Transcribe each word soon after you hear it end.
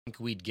think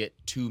we'd get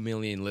 2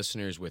 million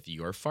listeners with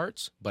your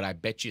farts, but I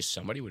bet you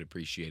somebody would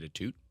appreciate a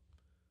toot.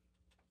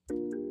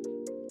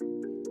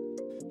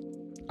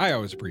 I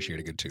always appreciate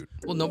a good toot.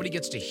 Well, nobody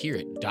gets to hear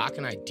it. Doc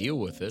and I deal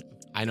with it.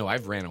 I know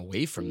I've ran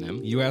away from them.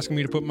 You asking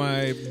me to put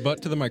my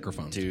butt to the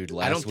microphone. Dude,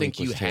 I don't think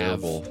you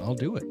have I'll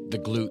do it. the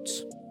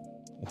glutes.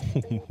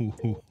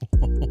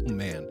 Oh,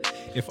 man.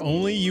 If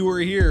only you were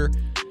here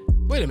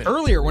Wait a minute.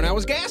 earlier when I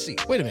was gassy.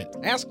 Wait a minute.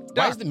 Ask Why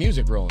Doc. is the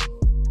music rolling?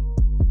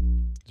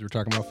 We're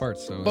talking about farts.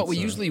 So But we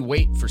usually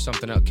wait for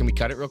something else. Can we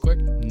cut it real quick?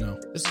 No.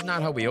 This is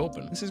not how we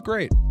open. This is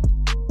great.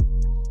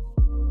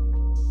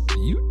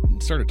 You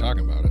started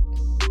talking about it.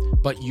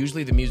 But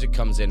usually the music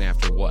comes in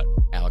after what?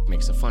 Alec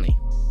makes a funny.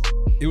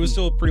 It was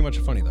still pretty much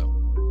funny, though.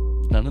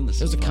 None of this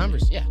It was is a funny.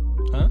 conversation.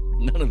 Yeah. Huh?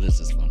 None of this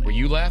is funny. Were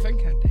you laughing?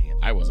 God damn.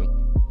 I wasn't.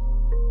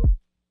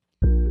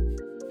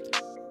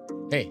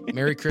 Hey,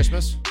 Merry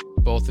Christmas,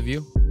 both of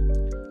you.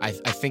 I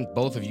think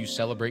both of you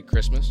celebrate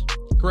Christmas,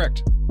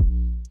 Correct.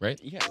 right?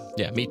 Yeah.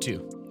 Yeah, me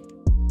too.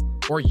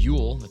 Or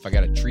Yule, if I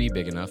got a tree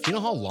big enough. You know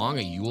how long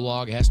a Yule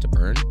log has to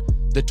burn?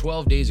 The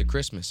 12 days of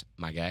Christmas,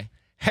 my guy.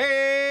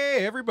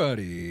 Hey,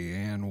 everybody,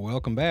 and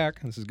welcome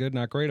back. This is Good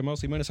Not Great, a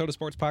mostly Minnesota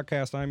sports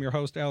podcast. I'm your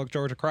host, Alec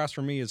George. Across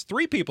from me is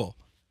three people.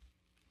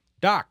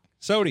 Doc,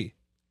 Sody,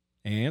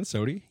 and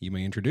Sody, you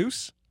may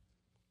introduce.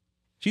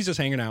 She's just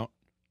hanging out.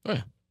 Oh,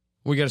 yeah.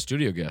 We got a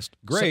studio guest.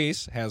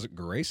 Grace has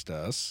graced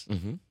us.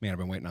 Mhm. Man, I've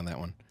been waiting on that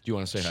one. Do you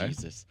want to say hi?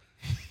 Jesus.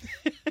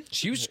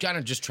 She was kind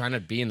of just trying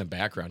to be in the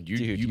background. You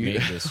Dude, you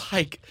made this.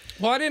 Like,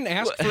 Well, I didn't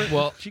ask for it.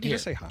 Well, she can here,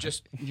 just say hi.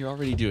 Just you're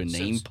already doing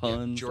name since,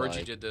 puns. Georgie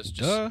like, did this.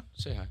 Just Duh.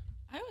 say hi.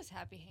 I was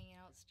happy hanging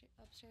out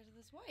upstairs with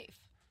his wife.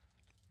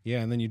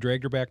 Yeah, and then you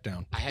dragged her back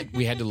down.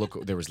 We had to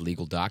look. There was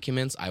legal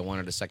documents. I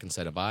wanted a second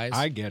set of eyes.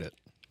 I get it.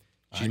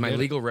 She's my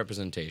legal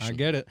representation. I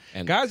get it.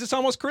 And Guys, it's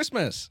almost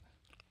Christmas.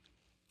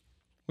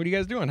 What are you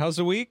guys doing? How's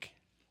the week?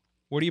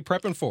 What are you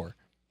prepping for?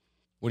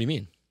 What do you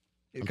mean?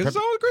 Because it's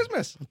almost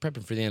Christmas. I'm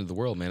prepping for the end of the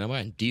world, man. I'm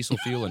buying diesel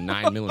fuel and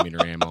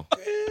 9mm ammo.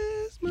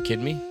 You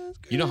kidding me?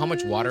 You know how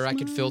much water I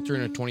could filter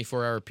in a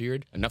 24-hour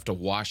period? Enough to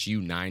wash you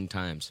 9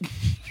 times.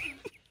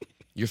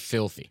 You're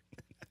filthy.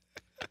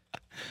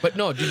 But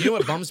no, dude, you know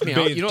what bums me out?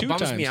 Bathed You know what 2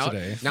 bums me times out?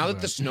 today. Now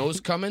that the snow's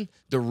coming,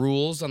 the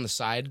rules on the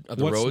side of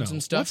the What roads snow?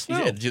 and stuff. What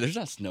snow? Yeah, dude, there's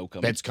not snow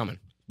coming. That's coming.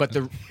 But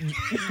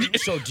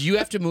so do you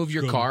have to move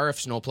your car if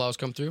snowplows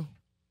come through?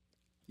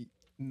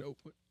 No.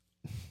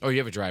 Oh, you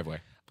have a driveway.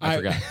 I I-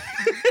 forgot.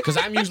 Because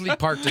I'm usually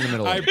parked in the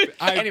middle of it.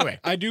 Anyway.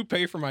 I do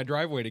pay for my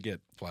driveway to get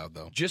plowed,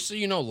 though. Just so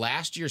you know,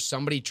 last year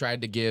somebody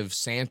tried to give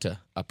Santa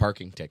a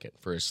parking ticket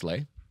for his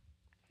sleigh.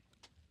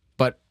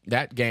 But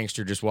that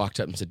gangster just walked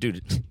up and said,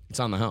 dude, it's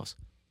on the house.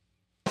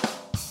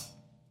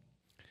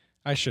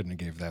 I shouldn't have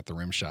gave that the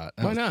rim shot.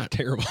 That Why was not?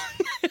 Terrible.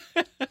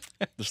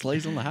 The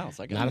sleigh's on the house.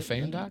 I got Not a it.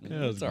 fan, Doc?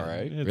 Yeah, it's all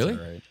right. It's Really? all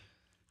right.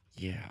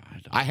 Yeah, I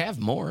don't. I have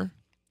more.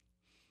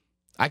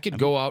 I could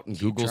go out and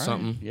Google trying.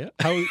 something. Yeah.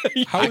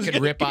 How I is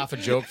could rip off a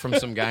joke from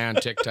some guy on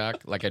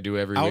TikTok like I do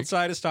every week.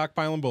 outside of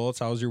stockpiling bullets?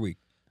 How was your week?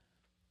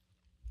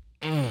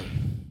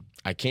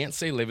 I can't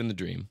say living the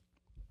dream.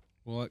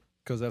 Well,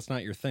 because that's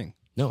not your thing.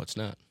 No, it's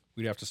not.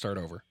 We'd have to start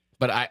over.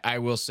 But I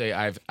will say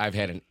I've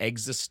had an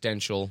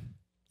existential,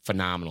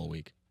 phenomenal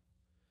week.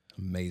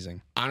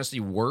 Amazing. Honestly,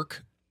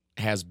 work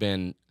has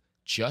been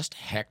just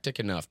hectic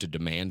enough to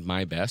demand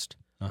my best,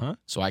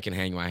 so I can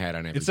hang my hat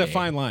on every day. It's that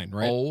fine line,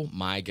 right? Oh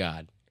my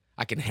God,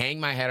 I can hang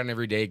my hat on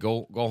every day.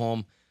 Go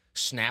home,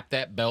 snap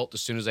that belt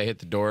as soon as I hit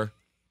the door,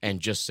 and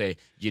just say,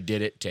 "You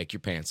did it. Take your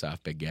pants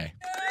off, big guy."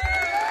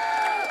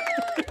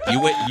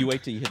 You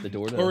wait till you hit the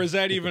door. Or is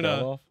that take even the a?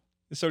 belt off?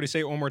 So to say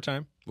it one more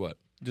time, What?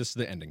 just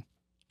the ending.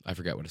 I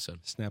forgot what it said.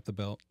 Snap the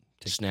belt.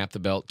 Snap the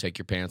belt, take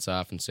your pants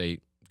off, and say,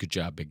 "Good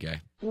job, big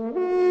guy."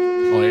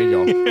 Oh, there you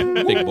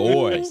go. Big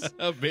boys.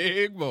 A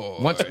big boy.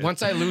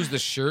 Once I lose the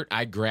shirt,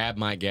 I grab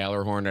my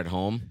Gallerhorn at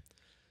home,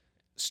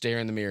 stare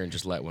in the mirror, and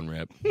just let one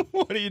rip.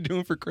 What are you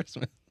doing for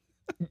Christmas?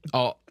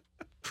 Oh,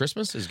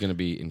 Christmas is going to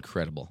be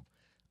incredible.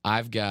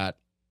 I've got,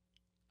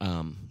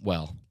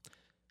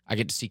 I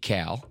get to see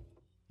Cal,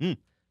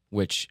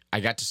 which I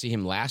got to see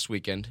him last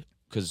weekend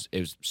because it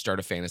was start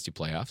of fantasy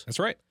playoffs. That's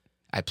right.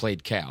 I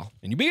played Cal.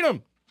 And you beat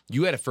him.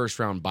 You had a first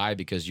round bye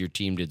because your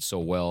team did so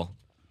well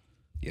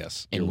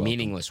Yes. in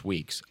meaningless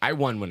weeks. I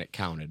won when it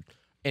counted.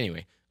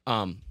 Anyway,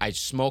 I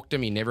smoked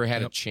him. He never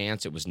had a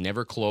chance. It was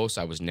never close.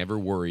 I was never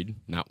worried,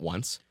 not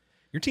once.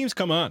 Your team's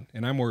come on,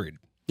 and I'm worried.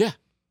 Yeah.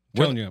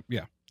 Telling you,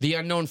 yeah. The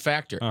unknown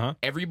factor. Uh-huh.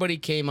 Everybody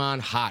came on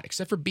hot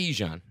except for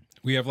Bijan.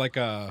 We have like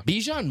a.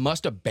 Bijan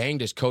must have banged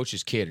his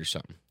coach's kid or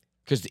something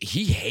because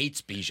he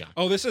hates Bijan.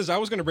 Oh, I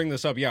was going to bring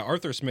this up. Yeah,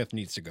 Arthur Smith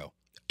needs to go.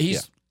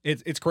 He's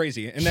It's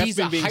crazy, and that's he's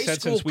been a being high said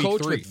school since week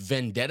coach 3. with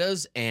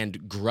vendettas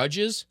and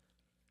grudges.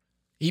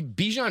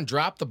 Bijan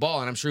dropped the ball,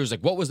 and I'm sure he was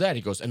like, "What was that?"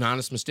 He goes, "An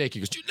honest mistake." He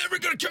goes, "You're never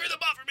gonna carry the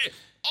ball for me."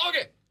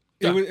 Okay.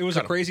 It was a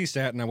cut him. crazy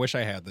stat, and I wish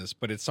I had this,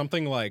 but it's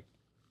something like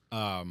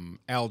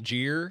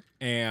Algier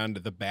and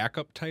the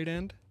backup tight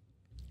end,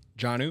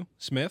 Jonnu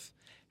Smith,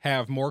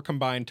 have more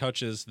combined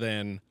touches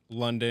than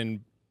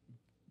London,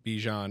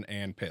 Bijan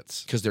and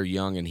Pitts. Because they're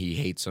young and he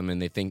hates them,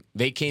 and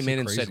they came in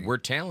and said, crazy? we're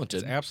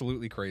talented. It's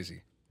absolutely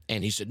crazy.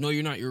 And he said, no,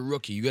 you're not. You're a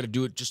rookie. You got to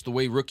do it just the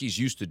way rookies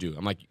used to do.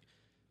 I'm like,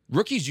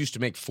 rookies used to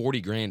make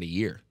 $40,000 a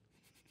year.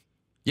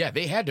 Yeah,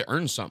 they had to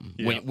earn something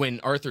when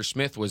Arthur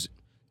Smith was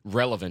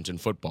relevant in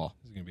football.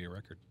 This is going to be a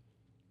record.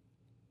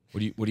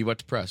 What are you about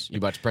to press? You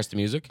about to press the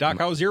music? Doc,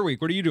 how was your week?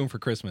 What are you doing for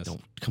Christmas?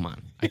 Don't come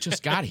on. I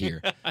just got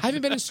here. I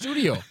haven't been in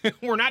studio.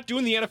 We're not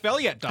doing the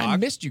NFL yet, Doc. I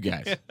missed you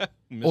guys.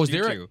 Missed Is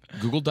you there too. a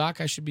Google Doc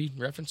I should be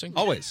referencing?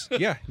 Always.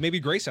 Yeah, maybe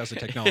Grace has the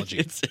technology.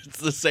 It's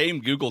the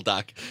same Google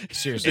Doc.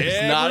 Seriously.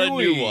 It's not a new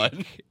week.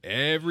 one.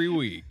 Every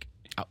week.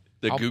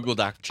 The Google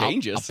Doc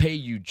changes. I'll pay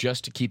you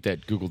just to keep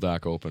that Google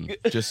Doc open.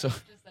 Just so.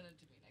 Just send it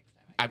to me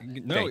next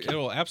time. No, Thank you.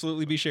 it'll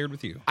absolutely be shared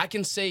with you. I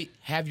can say,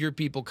 have your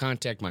people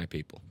contact my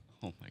people.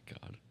 Oh my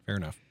God. Fair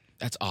enough.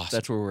 That's awesome.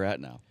 That's where we're at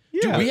now.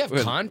 Dude, we have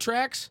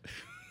contracts.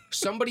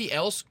 Somebody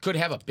else could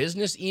have a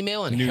business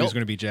email I and knew he was help,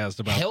 going to be jazzed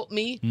about. help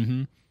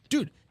me.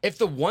 Dude, if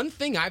the one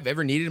thing I've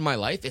ever needed in my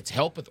life, it's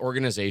help with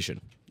organization.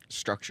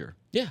 Structure.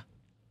 Yeah.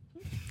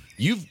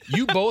 You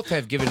both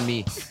have given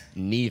me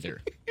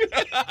neither.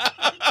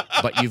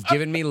 But you've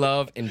given me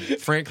love, and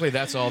frankly,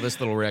 that's all this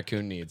little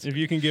raccoon needs. If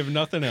you can give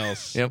nothing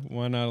else, Yep.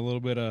 why not a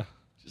little bit of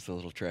Just a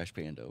little trash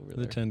panda over the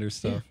there. tender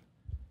stuff?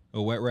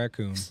 A wet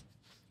raccoon,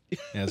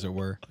 as it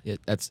were. Yeah,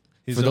 that's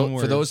His for, own for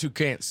words. those who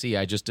can't see.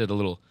 I just did a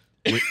little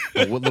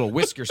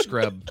whisker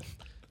scrub,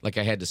 like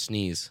I had to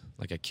sneeze,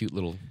 like a cute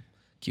little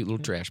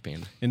trash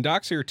panda. And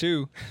Doc's here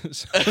too.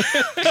 So-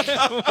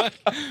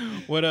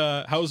 what?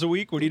 How's the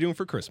week? What are you doing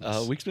for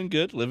Christmas? Week's been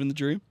good. Living the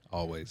dream.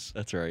 Always.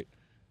 That's right.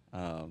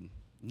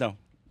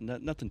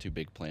 Nothing too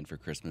big planned for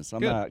Christmas. I'm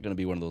Good. not going to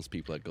be one of those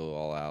people that go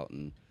all out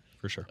and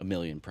For sure. a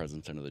million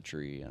presents under the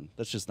tree, and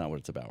that's just not what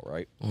it's about,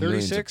 right? Well,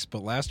 million's a 36,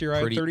 but last year I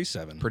had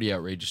 37. Pretty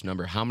outrageous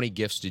number. How many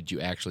gifts did you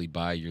actually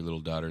buy your little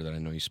daughter that I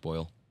know you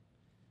spoil?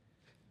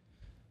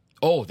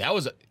 Oh, that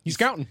was He's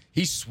counting.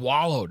 he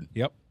swallowed.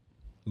 Yep.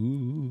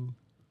 Ooh.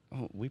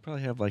 Oh, we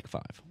probably have like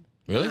 5.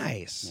 Really?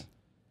 Nice.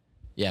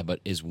 Yeah, but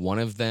is one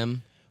of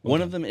them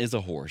One of them is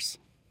a horse.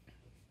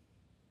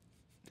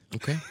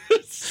 okay?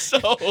 So,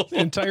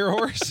 Entire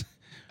horse.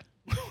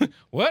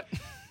 What?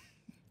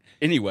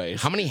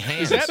 anyways, How many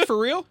hands? Is that for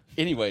real?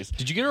 anyways,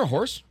 Did you get her a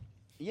horse?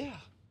 yeah.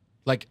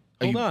 Like,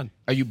 Hold on.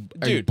 Are you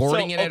Dude,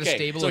 boarding so- it at a okay,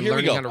 stable so and here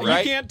we learning go, how to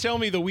right? You can't tell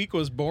me the week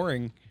was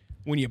boring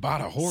when you bought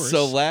a horse.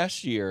 So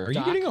last year, Are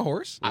you getting a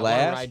horse? I want to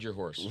last- ride your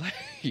horse.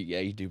 yeah,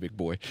 you do, big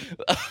boy.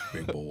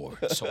 Big boy.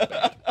 So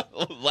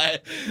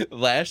bad.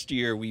 Last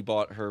year, we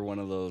bought her one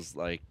of those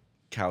like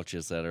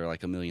couches that are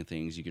like a million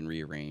things you can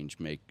rearrange,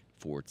 make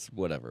forts,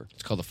 whatever.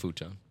 It's called a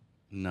futon.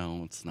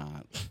 No, it's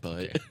not.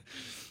 But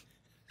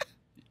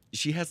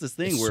she has this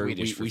thing It's where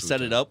Swedish for we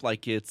set it futon. up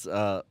like it's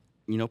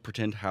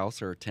pretend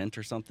house or a tent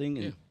or something,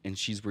 and, Yeah. and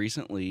she's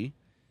recently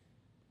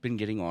been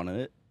getting on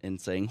it and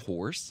saying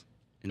horse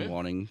and Yeah.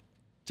 wanting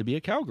to be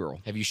a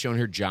cowgirl. Have you shown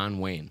her John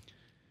Wayne?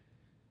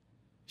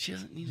 She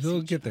doesn't need to He'll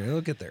see get there.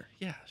 He'll get there.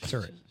 Yeah, It's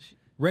all right.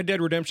 Red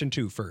Dead Redemption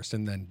 2 first,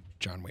 and then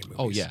John Wayne movies.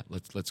 Oh yeah,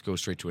 let's go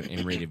straight to an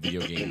M-rated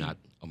video game, not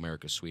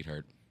America's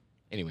Sweetheart.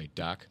 Anyway,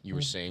 Doc, you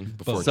were saying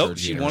before. So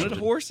Georgie she wanted a interrupted.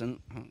 horse, and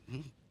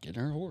get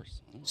her a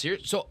horse.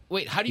 Serious? So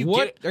wait, how do you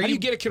What get? are How do you you-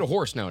 get a kid a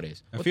horse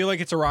nowadays? I feel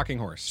like it's a rocking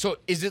horse. So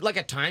is it like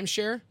a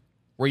timeshare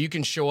where you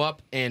can show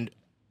up and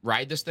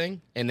ride this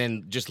thing and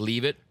then just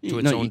leave it to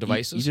its own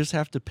devices? You just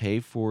have to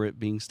pay for it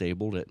being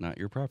stabled at not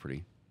your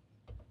property.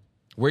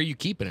 Where are you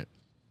keeping it?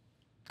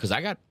 Because I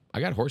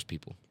got horse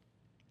people.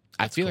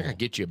 I feel like I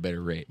get you a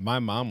better rate. My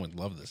mom would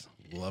love this.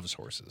 Loves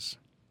horses.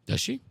 Does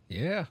she?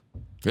 Yeah.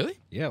 Really?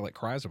 Yeah, like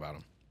cries about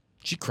them.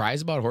 She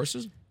cries about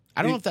horses?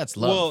 I don't know if that's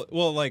love.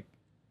 Well, like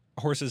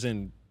horses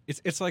in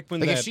it's like when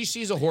like that, if she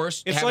sees a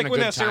horse, it's having like a when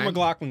good that Sarah time,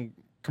 McLachlan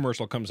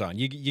commercial comes on.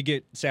 You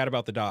get sad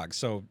about the dogs.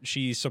 So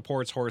she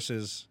supports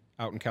horses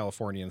out in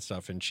California and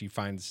stuff, and she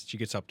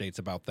gets updates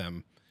about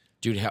them.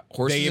 dude,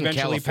 horses They in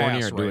eventually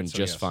California pass, are doing right? So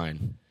just yes.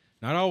 fine.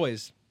 Not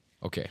always.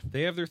 Okay.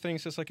 They have their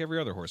things just like every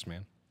other horse,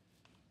 man.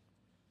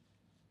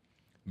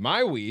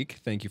 My week,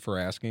 thank you for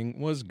asking,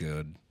 was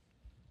good.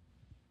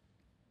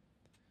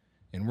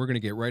 And we're going to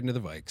get right into the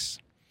Vikes.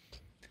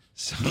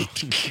 So,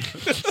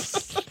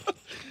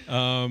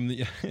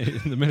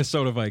 the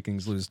Minnesota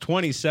Vikings lose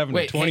 27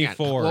 Wait, to hang on.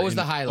 24. What was in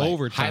the highlight?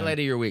 Overtime. Highlight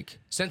of your week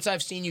since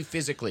I've seen you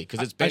physically,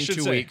 because it's I been should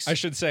 2 say, weeks. I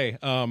should say, you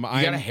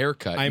got a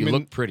haircut. You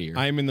look prettier.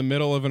 I'm in the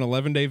middle of an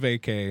 11-day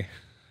vacay,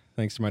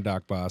 thanks to my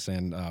doc boss,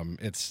 and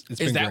it's Is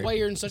been that great. why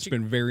you're in It's such a?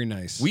 been very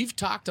nice. We've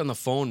talked on the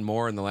phone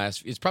more in the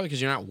last. It's probably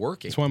because you're not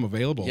working. That's why I'm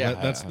available. Yeah,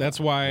 That's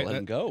why. let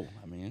him go.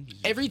 I mean,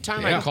 Every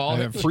time Yeah, I call I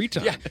him, have free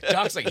time. Yeah,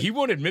 Doc's like, he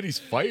won't admit he's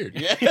fired.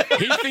 He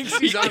thinks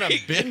he's on a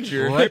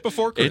binger. Right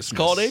before Christmas. it's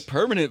called a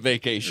permanent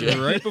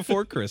vacation. right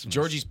before Christmas.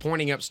 Georgie's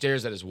pointing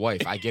upstairs at his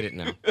wife. I get it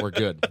now. We're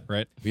good.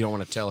 Right? We don't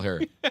want to tell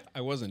her.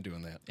 I wasn't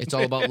doing that. It's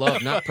all about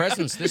love, not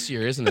presents this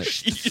year, isn't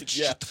it?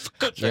 Yeah.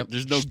 Yep.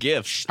 There's no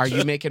gifts. Are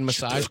you making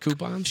massage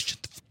coupons?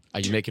 Are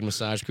you making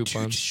massage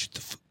coupons?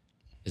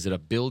 Is it a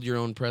build your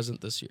own present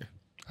this year?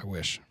 I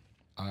wish.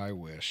 Can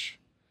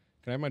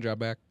I have my job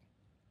back?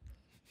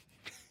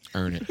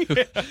 Earn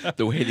it.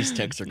 The way these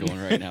texts are going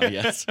right now,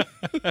 yes.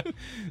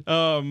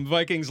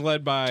 Vikings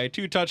led by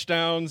 2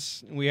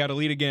 touchdowns. We had a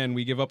lead again.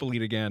 We give up a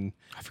lead again.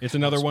 It's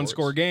another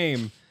one-score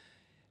game.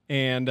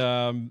 And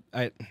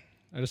I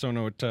just don't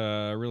know what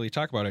to really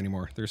talk about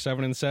anymore. They're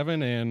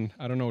 7-7, and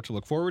I don't know what to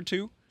look forward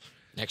to.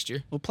 Next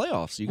year? Well,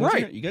 playoffs. You guys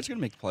are going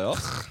to make the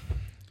playoffs.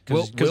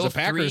 Because Will the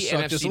Packers 3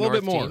 suck NFC just a little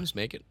bit North more. teams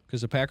make it?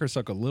 Because the Packers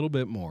suck a little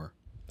bit more.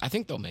 I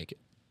think they'll make it.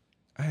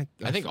 I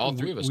think all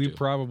 3 of us we do.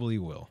 probably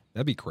will.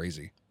 That'd be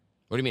crazy.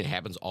 What do you mean? It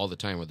happens all the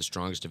time. We're the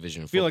strongest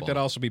division in I feel football. like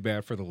that'd also be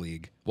bad for the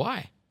league.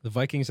 Why? The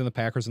Vikings and the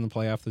Packers in the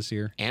playoff this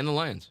year. And the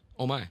Lions.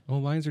 Oh, my. Oh,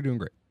 Lions are doing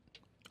great.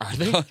 Are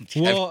they?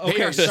 Well, They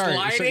okay, are sorry.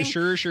 sliding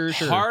Sure.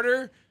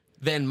 harder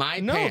than my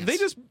No,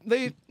 pants.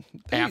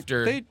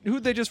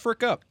 who'd they just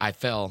frick up? I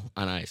fell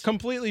on ice.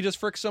 Completely just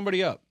frick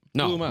somebody up.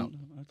 No. Blew them out.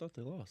 I thought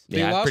they lost. They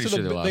Yeah, I'm lost pretty to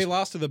sure they lost. they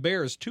lost to the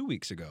Bears 2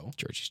 weeks ago.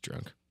 Georgie's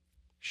drunk.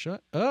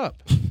 Shut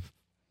up.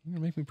 You're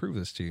gonna make me prove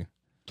this to you.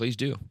 Please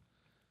do.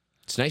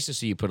 It's nice to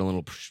see you put a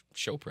little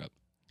show prep.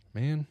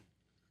 Man,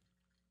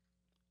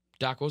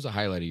 Doc, what was the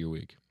highlight of your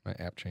week? my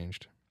app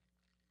changed.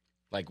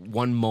 Like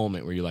one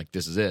moment where you're like,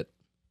 this is it.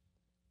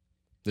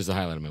 This is the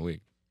highlight of my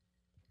week.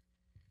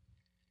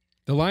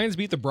 The Lions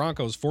beat the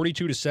Broncos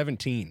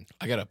 42-17.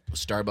 I got a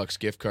Starbucks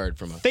gift card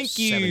from a Thank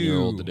you.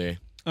 7-year-old today.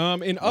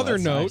 In other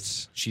that's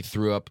notes, She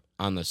threw up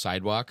on the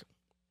sidewalk,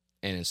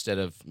 and instead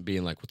of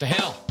being like, what the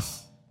hell?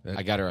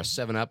 I got her a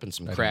 7-Up and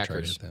some I didn't try to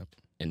crackers. hit that.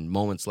 And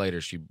moments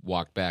later, she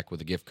walked back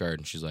with a gift card,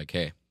 and she's like,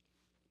 hey,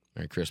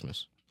 Merry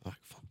Christmas. I'm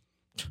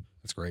like,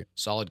 That's great.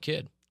 solid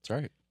kid. That's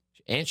right.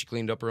 And she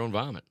cleaned up her own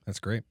vomit. That's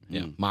great.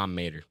 Yeah, Mom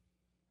made her.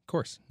 Of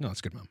course. No,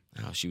 it's good, Mom.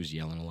 Oh, she was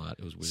yelling a lot.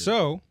 It was weird.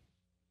 So,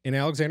 in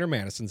Alexander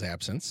Madison's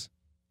absence,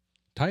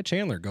 Ty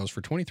Chandler goes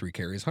for 23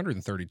 carries,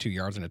 132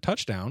 yards, and a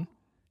touchdown.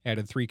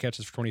 Added 3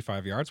 catches for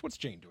 25 yards. What's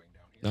Jane doing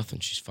down here? Nothing.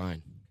 She's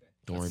fine.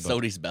 Don't worry about it.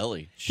 Sodi's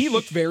belly. He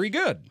looked very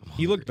good.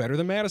 He looked better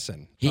than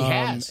Madison. He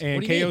has. And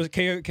What do you mean?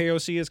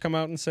 KOC has come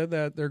out and said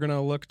that they're going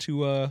to look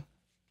to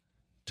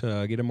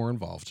get him more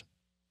involved.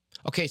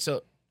 Okay,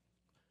 so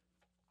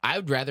I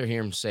would rather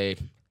hear him say,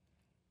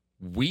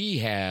 we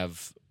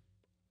have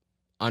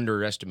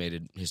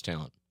underestimated his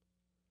talent.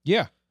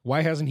 Yeah.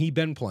 Why hasn't he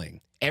been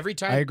playing? Every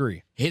time I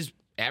agree. his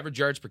average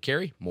yards per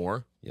carry,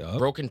 more. Yup.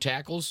 Broken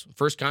tackles,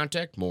 first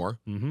contact, more.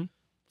 Mm-hmm.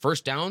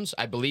 First downs,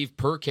 I believe,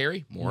 per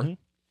carry, more. Mhm.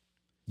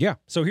 Yeah.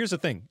 So here's the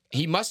thing.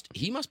 He must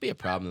be a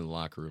problem in the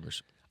locker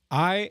roomers.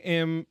 I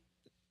am,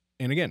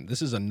 and again,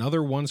 this is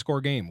another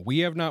one-score game. We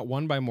have not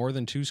won by more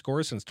than 2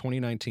 scores since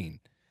 2019.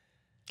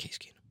 Case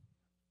Keenum.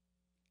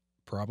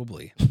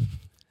 Probably.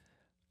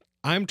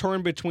 I'm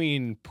torn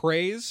between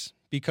praise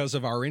because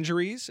of our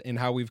injuries and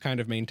how we've kind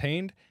of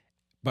maintained,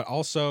 but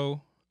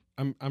also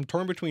I'm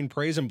torn between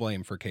praise and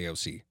blame for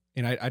KOC,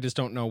 and I just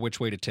don't know which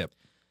way to tip.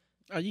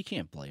 Oh, you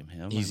can't blame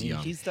him. He's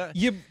young. He's not.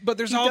 Yeah, but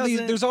there's He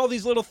all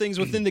these little things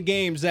within the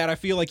games that I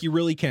feel like you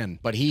really can.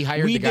 But he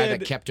hired the guy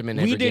that kept him in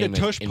every we did game a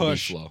tush in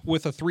push B-flow.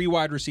 with a 3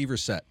 wide receiver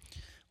set.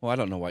 Well, I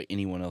don't know why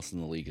anyone else in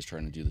the league is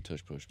trying to do the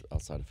tush push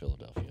outside of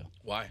Philadelphia.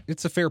 Why?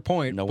 It's a fair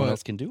point. No but, one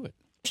else can do it.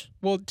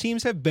 Well,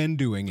 teams have been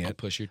doing I'll it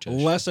push your tush.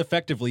 less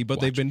effectively, but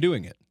they've Watch. been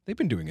doing it. They've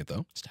been doing it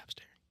though. Stop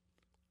staring.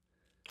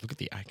 Look at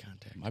the eye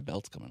contact. My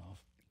belt's coming off.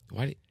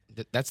 Why?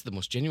 That's the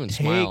most genuine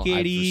smile Take I've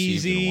it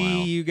received easy, in a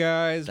while. you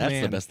guys. That's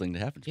man. the best thing to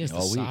happen to He me has the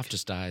all week.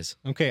 softest eyes.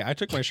 Okay, I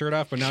took my shirt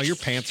off, but now your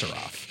pants are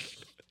off.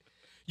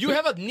 You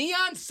have a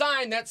neon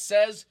sign that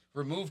says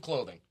 "Remove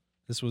clothing."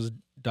 This was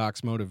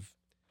Doc's motive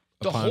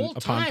The whole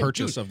upon time,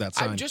 purchase dude, of that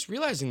sign. I'm just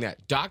realizing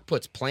that Doc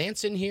puts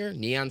plants in here,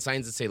 neon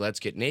signs that say "Let's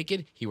get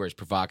naked." He wears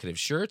provocative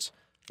shirts.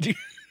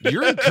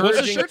 You're encouraging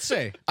What's the shirt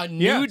say? a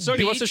nude Yeah, Sody,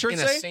 beach what's the shirt in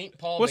say? a St.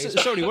 Paul What's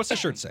baseball. Sody, what's the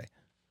shirt say?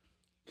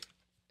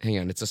 Hang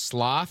on, it's a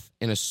sloth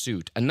in a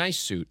suit, a nice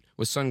suit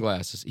with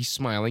sunglasses. He's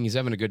smiling. He's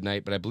having a good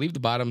night, but I believe the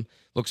bottom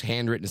looks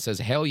handwritten. It says,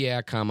 "Hell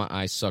yeah, comma,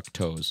 I suck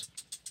toes."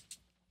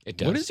 It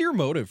does. What is your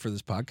motive for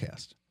this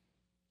podcast?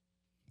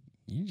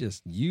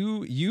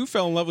 You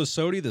fell in love with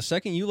Sody the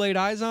second you laid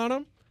eyes on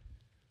him?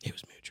 It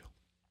was mutual.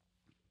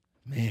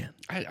 Man,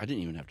 I didn't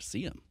even have to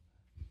see him.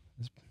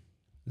 this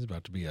is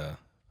about to be a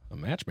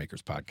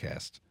matchmaker's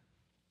podcast.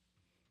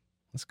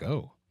 Let's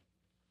go.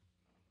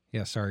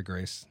 Yeah, sorry,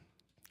 Grace.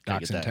 Gotta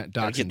Doc's get in that,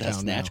 Doc's gotta in get that town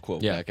snatch now.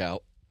 quote Yeah. back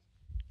out.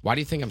 Why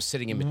do you think I'm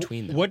sitting in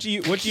between them? What do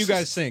you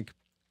guys think?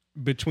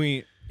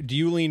 Do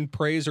you lean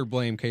praise or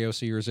blame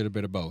KOC, or is it a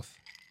bit of both?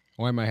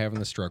 Why am I having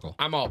the struggle?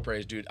 I'm all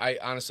praise, dude. I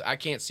honestly, I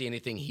can't see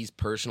anything he's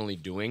personally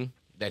doing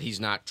that he's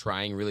not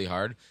trying really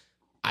hard.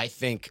 I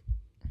think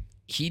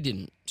he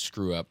didn't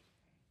screw up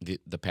the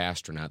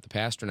Pastronaut. The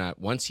Pastronaut,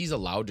 once he's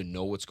allowed to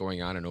know what's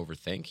going on and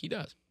overthink, he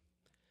does.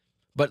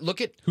 But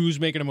look at Who's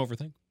making him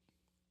overthink?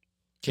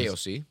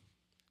 KOC,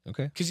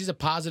 Okay. because he's a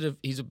positive.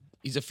 He's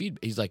a feed.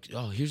 He's like,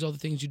 oh, here's all the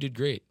things you did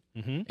great.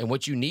 Mm-hmm. And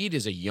what you need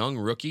is a young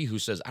rookie who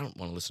says, I don't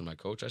want to listen to my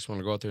coach. I just want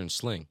to go out there and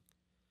sling.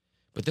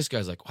 But this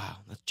guy's like, wow,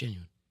 that's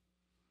genuine.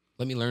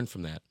 Let me learn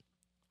from that.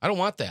 I don't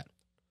want that.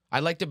 I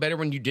liked it better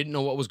when you didn't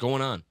know what was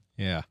going on.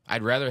 Yeah.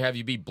 I'd rather have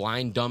you be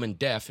blind, dumb, and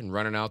deaf and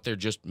running out there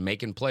just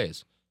making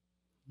plays.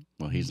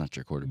 Well, he's not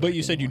your quarterback. But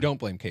you said you anymore. don't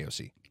blame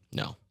KOC.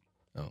 No.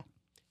 Oh.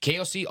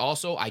 KOC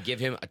also, I give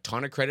him a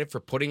ton of credit for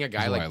putting a guy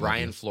That's why I like love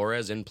Brian you.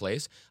 Flores in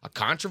place, a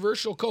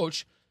controversial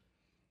coach,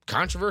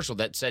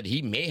 that said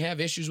he may have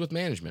issues with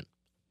management.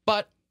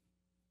 But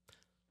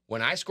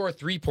when I score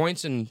 3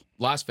 points in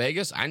Las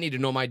Vegas, I need to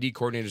know my D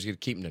coordinator is going to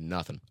keep him to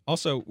nothing.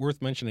 Also,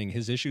 worth mentioning,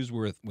 his issues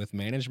with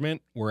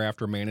management were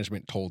after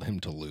management told him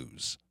to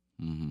lose.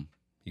 Mm-hmm.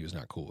 He was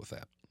not cool with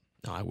that.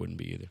 No, I wouldn't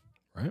be either.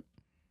 Right.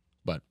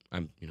 But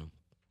I'm,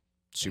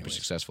 super Anyways.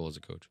 successful as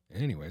a coach.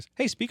 Anyways.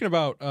 Hey, speaking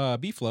about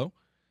B-Flow,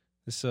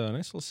 this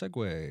nice little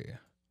segue.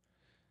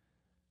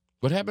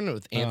 What happened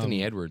with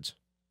Anthony Edwards?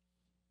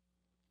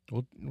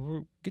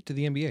 We'll get to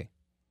the NBA.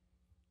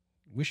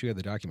 Wish you had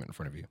the document in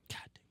front of you. God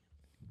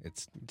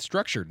It's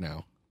structured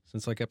now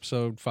since like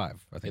episode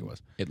 5, I think it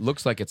was. It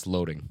looks like it's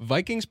loading.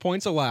 Vikings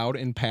points allowed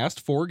in past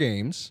 4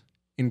 games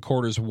in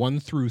quarters 1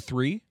 through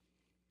 3,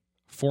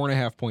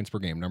 4.5 points per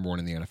game, number 1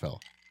 in the NFL.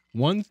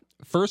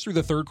 First through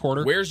the third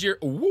quarter, Where's your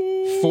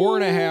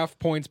 4.5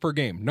 points per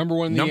game, number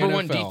 1 in the number NFL.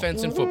 1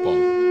 defense in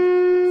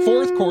football?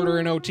 Fourth quarter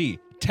in OT,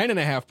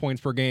 10.5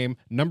 points per game,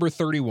 number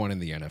 31 in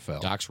the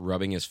NFL. Doc's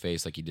rubbing his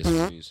face like he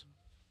disagrees.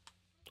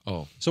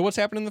 Oh, So what's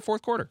happened in the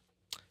fourth quarter?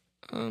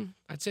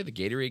 I'd say the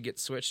Gatorade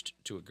gets switched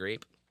to a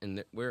grape,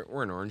 and we're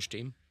an orange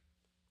team.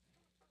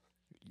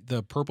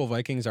 The Purple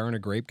Vikings aren't a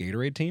grape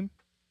Gatorade team?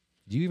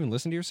 Do you even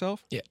listen to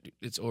yourself? Yeah, dude,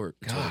 it's God.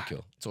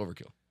 overkill. It's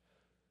overkill.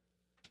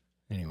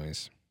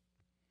 Anyways.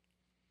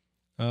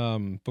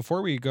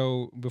 Before we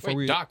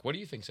Doc, what do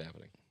you think's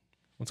happening?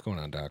 What's going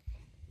on, Doc?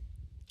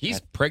 He's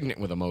pregnant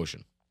with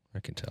emotion. I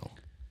can tell.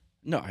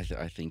 No,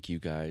 I think you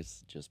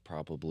guys just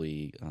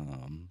probably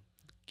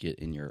get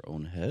in your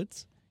own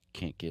heads,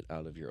 can't get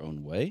out of your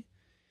own way.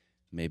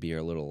 Maybe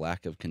a little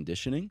lack of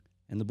conditioning,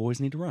 and the boys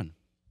need to run.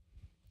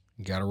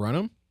 You got to run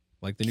them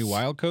like the new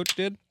Wild coach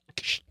did,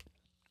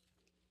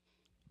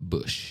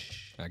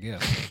 Bush. I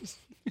guess.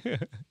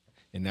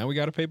 And now we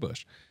got to pay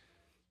Bush.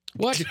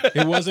 What?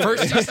 It wasn't.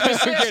 First cease and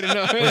desist. Okay,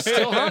 no. We're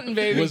still hunting,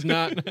 baby. Was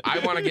not. I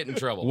want to get in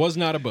trouble. Was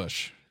not a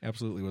Bush.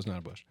 Absolutely was not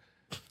a Bush.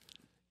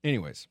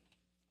 Anyways,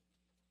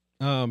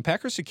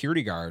 Packers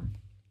security guard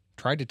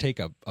tried to take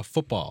a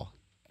football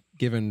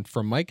given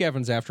from Mike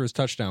Evans after his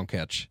touchdown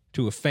catch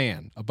to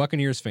a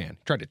Buccaneers fan.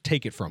 Tried to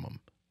take it from him.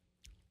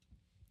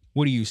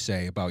 What do you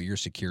say about your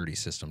security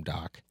system,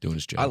 Doc? Doing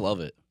his job. I love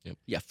it. Yep.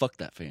 Yeah, fuck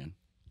that fan.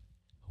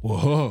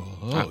 Whoa.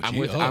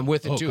 I'm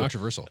with it too.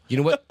 Controversial. You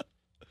know what?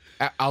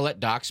 I'll let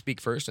Doc speak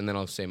first, and then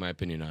I'll say my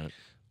opinion on it.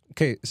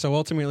 Okay, so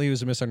ultimately it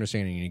was a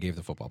misunderstanding and he gave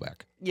the football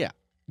back. Yeah.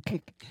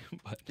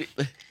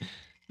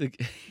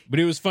 But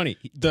it was funny.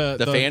 The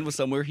fan was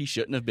somewhere he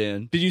shouldn't have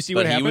been. Did you see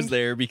but what happened? He was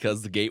there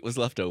because the gate was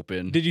left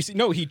open. Did you see?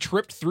 No, he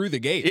tripped through the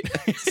gate.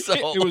 So-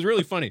 It was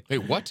really funny.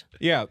 Wait, what?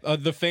 Yeah,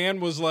 the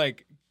fan was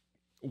like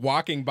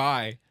walking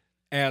by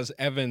as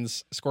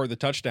Evans scored the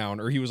touchdown,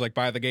 or he was like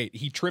by the gate.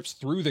 He trips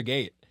through the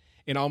gate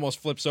and almost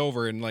flips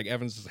over, and like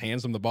Evans just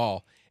hands him the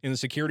ball. And the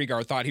security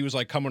guard thought he was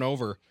like coming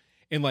over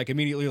and like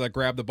immediately like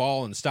grabbed the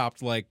ball and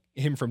stopped like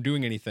him from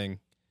doing anything.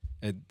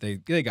 And they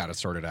got it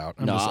sorted out.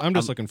 I'm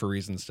just looking for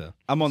reasons to.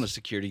 I'm on the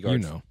security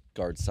guard, You know.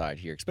 guard side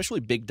here,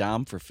 especially Big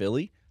Dom for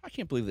Philly. I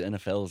can't believe the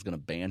NFL is going to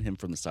ban him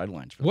from the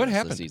sidelines. For the What rest of the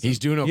happened? season. He's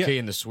doing okay Yeah.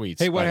 in the suites.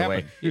 Hey, what by the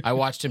happened? way. I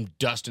watched him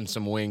dusting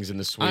some wings in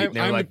the suite. and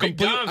they were like, Big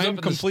Dom's up I'm in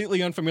the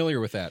completely unfamiliar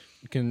with that.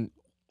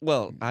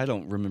 Well, I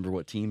don't remember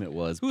what team it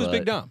was. Who's but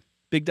Big Dom?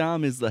 Big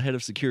Dom is the head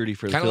of security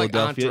for the Kind of like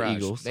Philadelphia Entourage.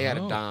 Eagles. They had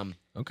Oh. a Dom.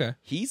 Okay,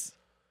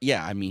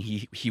 I mean,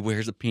 he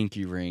wears a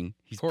pinky ring.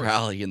 He's course.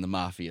 probably in the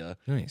mafia.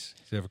 nice.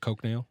 Does he have a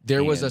coke nail?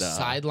 There was a And,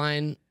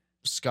 sideline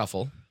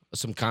scuffle,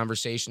 some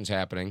conversations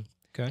happening,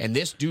 Okay. and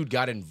this dude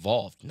got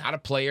involved. Not a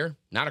player,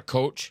 not a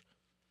coach.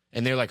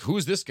 And they're like,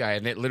 who's this guy?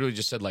 And it literally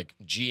just said, like,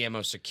 GM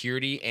of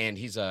security, and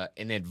he's an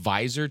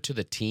advisor to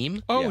the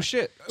team. Oh Yeah.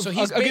 shit! So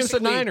he's against the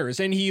basically- Niners,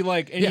 and he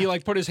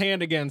put his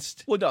hand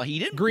against. Well, no, he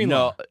didn't.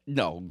 Greenlaw.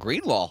 No,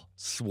 Greenlaw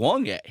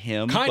swung at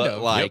him, Kind but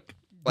of. like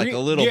Green- a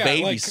little yeah,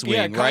 baby like- swing,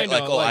 yeah, right? kinda,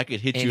 Like, oh, I like-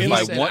 could hit And you he if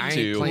I said, want I ain't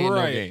to. playing no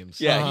Right. games.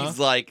 Yeah, Uh-huh. he's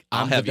like,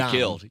 I'll I'm have the you Dom.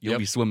 killed. You'll Yep.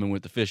 be swimming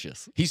with the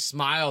fishes. He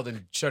smiled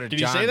and shut a Did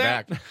he John say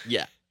that? back.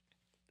 Yeah.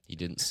 He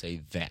didn't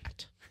say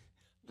that.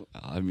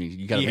 I mean,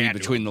 you got to He read had to.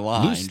 between the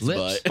lines,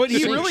 lips. but But he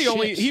Same really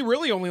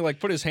shit. only like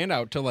put his hand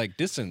out to like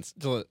distance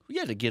to.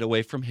 yeah, to get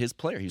away from his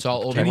player. He's It's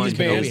all And Obi-Wan he's Kenobi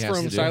banned has to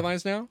from do.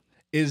 sidelines now.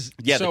 Is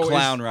yeah, so the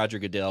clown Roger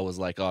Goodell was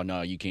like, "Oh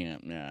no, you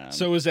can't." Nah.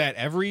 So is that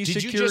every Did you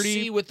just security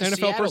see with the NFL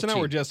Seattle personnel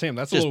or team? just him?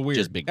 That's a Just- little weird.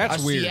 just Big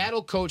That's A weird.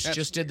 Seattle coach That's-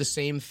 just did the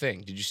same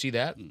thing. Did you see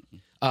that?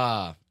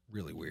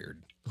 Really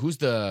weird. Who's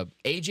the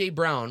AJ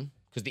Brown?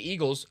 Because the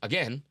Eagles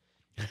again,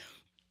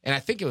 and I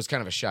think it was kind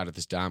of a shot at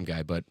this Dom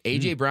guy, but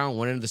AJ Brown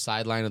went into the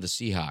sideline of the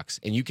Seahawks,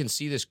 and you can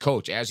see this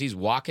coach as he's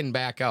walking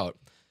back out.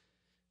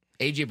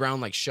 AJ Brown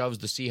like shoves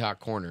the Seahawk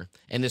corner,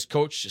 and this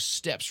coach just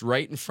steps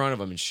right in front of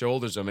him and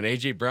shoulders him, and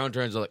AJ Brown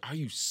turns like, "Are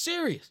you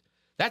serious?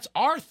 That's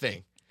our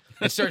thing."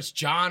 And starts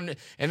John,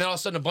 and then all of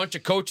a sudden a bunch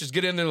of coaches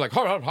get in there like,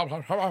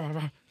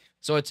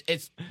 so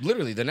it's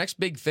literally the next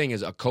big thing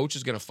is a coach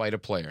is going to fight a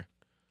player.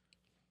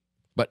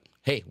 But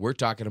hey, we're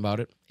talking about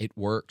it. It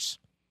works.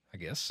 I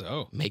guess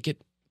so. Make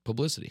it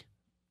publicity.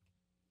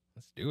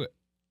 Let's do it.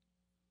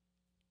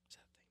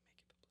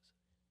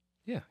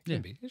 Yeah, it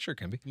can be. It sure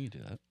can be. You can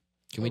do that.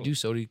 Can we do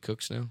Sody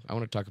Cooks now? I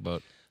want to talk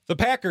about. The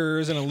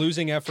Packers, in a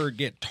losing effort,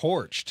 get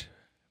torched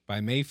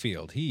by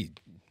Mayfield. He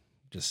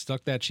just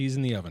stuck that cheese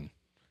in the oven.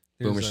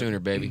 Boomer Sooner,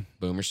 baby.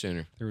 Boomer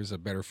Sooner. There was a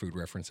better food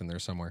reference in there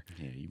somewhere.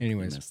 Yeah, you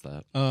Anyways. missed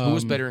that. Who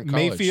was better in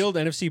college? Mayfield,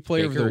 NFC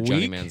Player Baker or of the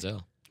Johnny Week.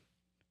 Manziel?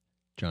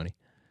 Johnny.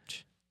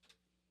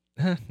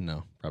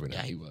 No, probably not.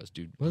 Yeah, he was,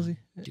 dude. Was he?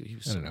 Dude, he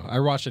was. I don't so know. good. I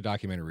watched a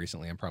documentary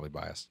recently. I'm probably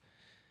biased.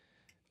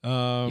 He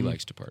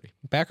likes to party.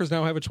 Packers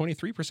now have a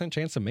 23%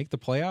 chance to make the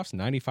playoffs,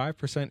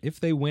 95% if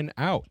they win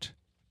out.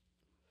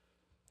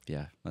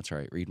 Yeah, that's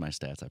right. Read my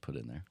stats I put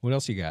in there. What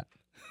else you got?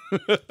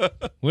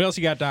 What else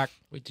you got, Doc?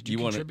 Wait, did you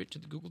You wanna- contribute to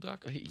the Google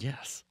Doc?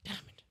 Yes. Damn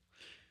it.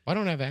 Why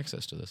don't I have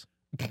access to this?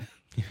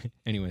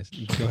 Anyways,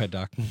 go ahead,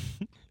 Doc.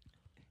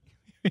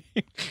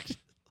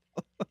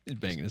 He's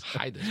banging his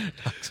Hide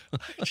this.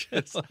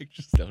 I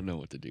just don't know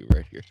what to do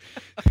right here.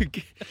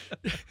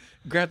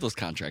 Grab those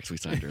contracts we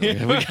signed earlier.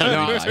 We gotta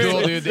No, be it's nice.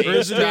 cool, dude. The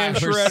Where's the damn we're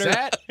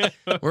shredder?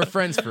 set. We're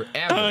friends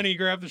forever. Honey,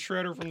 grab the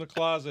shredder from the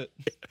closet.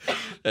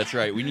 That's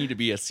right. We need to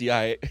be a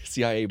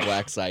CIA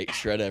black site.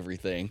 Shred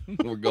everything.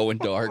 We're going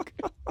dark.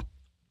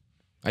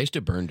 I used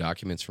to burn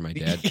documents for my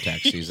dad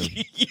tax season.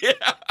 Yeah.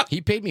 He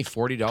paid me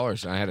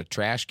 $40 and I had a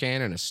trash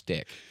can and a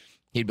stick.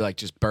 He'd be like,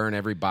 just burn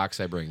every box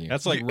I bring you.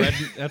 That's like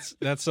that's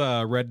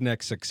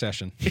redneck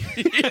Succession.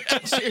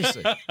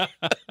 Seriously.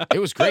 It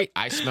was great.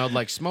 I smelled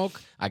like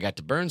smoke. I got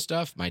to burn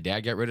stuff. My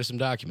dad got rid of some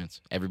documents.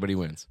 Everybody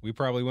wins. We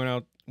probably went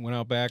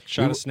out back,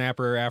 shot a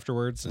snapper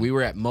afterwards. We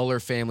were at Muller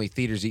Family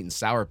Theaters eating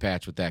Sour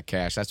Patch with that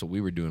cash. That's what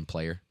we were doing,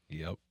 player.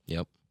 Yep.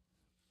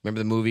 Remember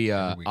the movie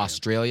Every weekend.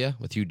 Australia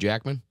with Hugh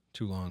Jackman?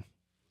 Too long.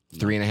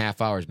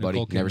 3.5 hours, buddy.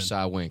 Nicole Never Kidman.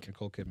 saw a wink.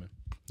 Nicole Kidman.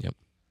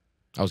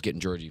 I was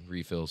getting Georgie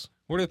refills.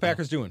 What are the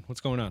Packers doing?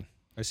 What's going on?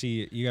 I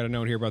see you got a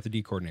note here about the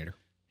D coordinator.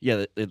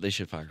 Yeah, they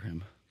should fire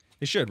him.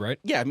 They should, right?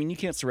 Yeah, I mean, you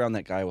can't surround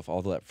that guy with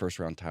all that first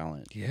round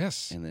talent.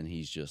 Yes. And then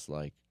he's just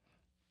like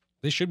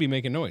They should be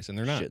making noise, and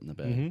they're not. shit in the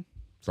bed. Mm-hmm.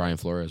 Brian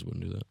Flores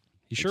wouldn't do that.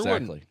 He sure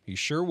Exactly. wouldn't. He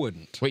sure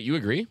wouldn't. Wait, you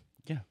agree?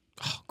 Yeah.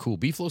 Oh, cool.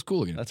 B-Flow's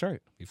cool again. That's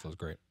right. He feels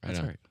great. Right That's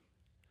on. right.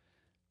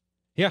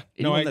 Yeah.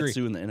 No, Anyone I agree. that's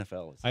suing the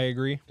NFL is I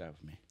agree. die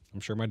with me.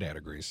 I'm sure my dad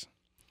agrees.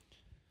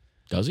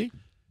 Does he?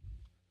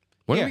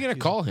 When Yeah, are we going to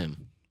he's- call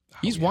him?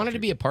 He's we wanted have to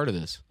be a part of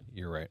this.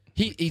 You're right.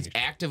 He's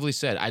actively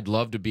said, I'd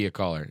love to be a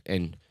caller.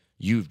 And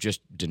you've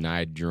just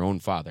denied your own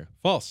father.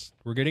 False.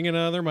 We're getting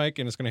another mic,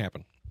 and it's going to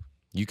happen.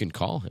 You can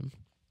call him.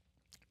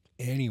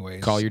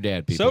 Anyways. Call your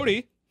dad, people.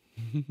 Sody,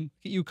 get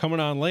you coming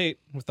on late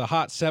with the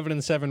hot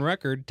 7-7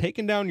 record,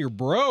 taking down your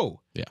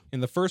bro Yeah. in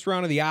the first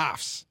round of the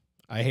offs.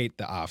 I hate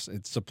the offs.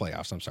 It's the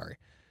playoffs. I'm sorry.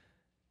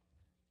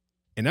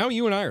 And now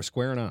you and I are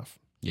squaring off.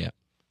 Yeah.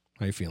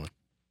 How you feeling?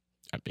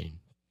 I mean,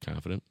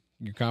 confident.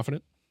 You're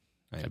confident?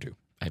 I am too.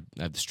 I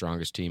have the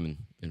strongest team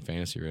in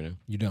fantasy right now.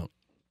 You don't.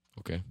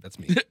 Okay. That's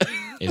me.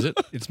 Is it?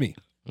 It's me.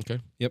 Okay.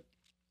 Yep.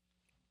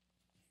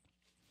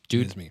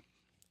 Dude, It's me.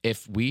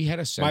 if we had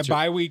a My sensor,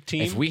 bye week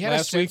team if we had a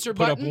last week censor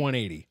put up button-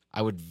 180.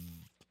 I would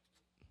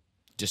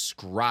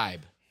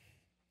describe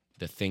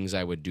the things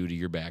I would do to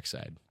your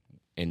backside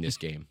in this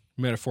game.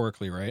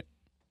 Metaphorically, right?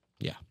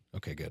 Yeah.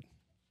 Okay, good.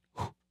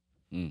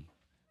 Mm.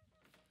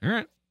 All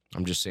right.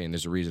 I'm just saying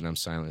there's a reason I'm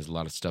silent. There's a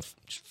lot of stuff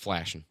just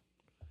flashing.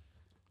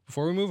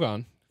 Before we move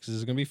on, because this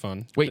is going to be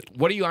fun. Wait,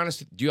 what do you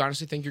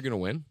honestly think you're going to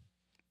win?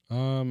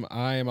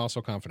 I am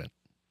also confident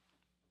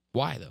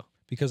Why, though?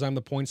 because I'm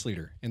the points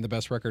leader in the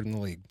best record in the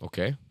league.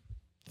 Okay.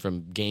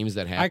 From games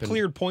that I happened.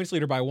 cleared points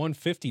leader by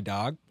 150,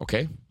 dog.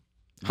 Okay.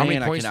 How many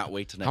points? I cannot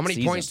wait to next How many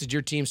season. points did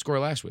your team score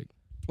last week?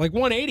 Like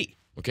 180.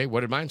 Okay.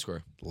 What did mine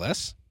score?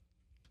 Less.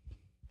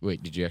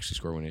 Wait, did you actually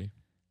score 180?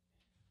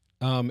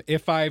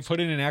 If I put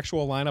in an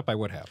actual lineup, I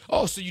would have.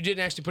 Oh, so you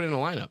didn't actually put in a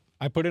lineup.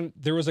 I put in,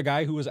 there was a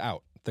guy who was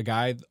out.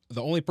 The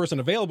only person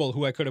available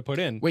who I could have put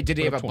in. Wait, did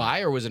he put have a up 20.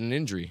 bye or was it an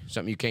injury?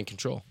 Something you can't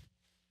control?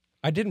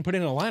 I didn't put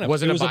in a lineup.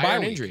 Was it was a bye or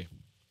an week. injury?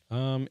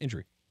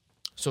 Injury.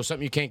 So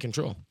something you can't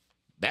control.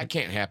 That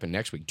can't happen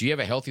next week. Do you have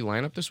a healthy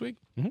lineup this week?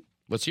 Mm-hmm.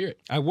 Let's hear it.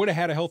 I would have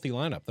had a healthy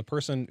lineup. The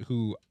person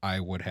who I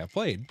would have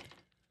played.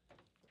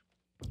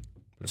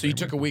 So you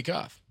took a week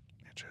off.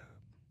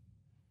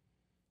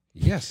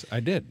 Yes,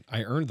 I did.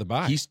 I earned the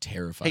bye. He's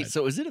terrified. Hey,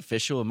 so is it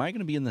official? Am I going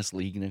to be in this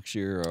league next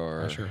year?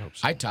 Or I sure hope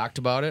so. I talked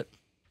about it.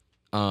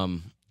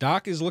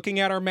 Doc is looking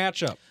at our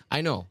matchup.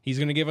 I know, He's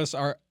going to give us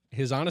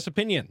his honest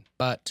opinion.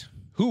 but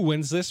Who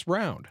wins this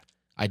round?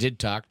 I did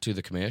talk to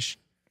the commish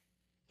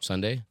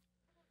Sunday.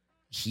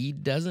 He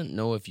doesn't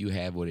know if you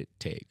have what it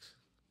takes.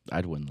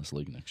 I'd win this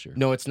league next year.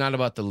 No, it's not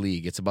about the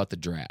league. It's about the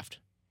draft.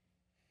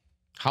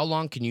 How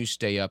long can you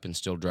stay up and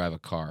still drive a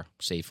car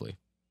safely?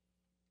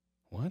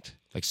 What?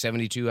 Like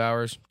 72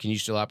 hours? Can you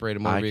still operate a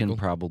motor I vehicle? can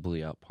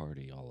probably out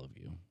party all of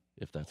you,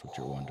 if that's what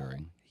you're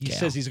wondering. He Cal.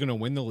 says he's going to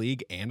win the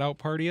league and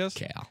out-party us?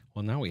 Cal.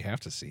 Well, now we have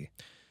to see.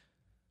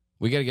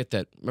 We got to get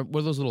that. What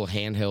are those little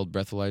handheld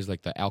breathalyzers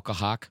like the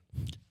Alcohawk?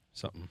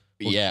 Something.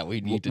 Yeah, we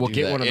need to we'll do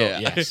get that. one of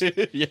those. Yeah.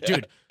 Yes. Yeah.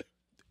 Dude,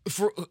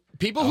 For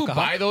people who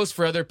buy those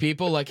for other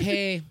people, like,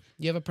 hey,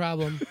 you have a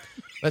problem.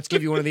 Let's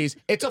give you one of these.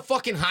 It's a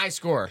fucking high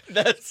score.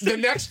 The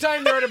next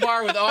time they're at a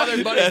bar with all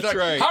their buddies, they're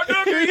like, how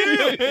dumb are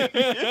you?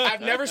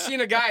 I've never seen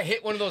a guy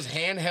hit one of those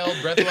handheld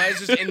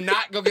breathalyzers and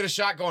not go get a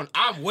shot going,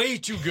 I'm way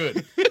too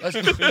good. Let's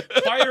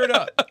fire it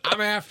up. I'm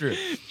after it.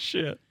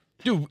 Shit.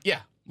 Dude,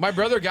 yeah. My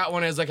brother got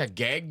one as like a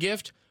gag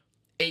gift.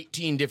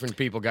 18 different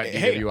people got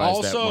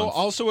DWIs that month.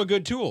 Also a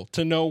good tool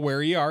to know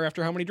where you are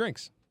after how many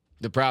drinks.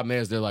 The problem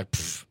is they're like,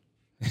 pfft.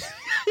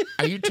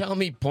 Are you telling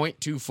me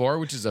 0.24,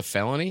 which is a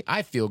felony?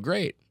 I feel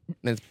great.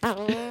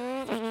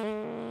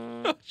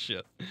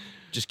 Shit.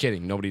 Just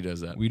kidding. Nobody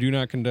does that. We do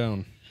not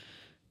condone.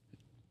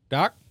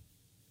 Doc,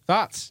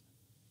 thoughts?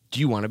 Do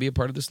you want to be a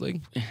part of this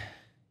league?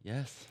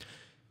 Yes.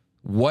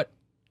 What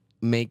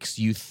makes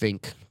you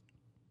think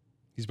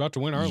He's about to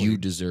win our you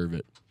league. deserve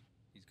it?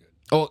 He's good.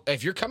 Oh,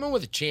 if you're coming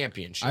with a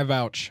championship. I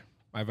vouch.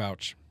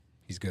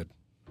 He's good.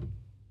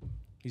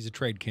 He's a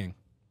trade king.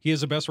 He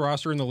has the best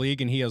roster in the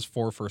league, and he has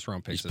 4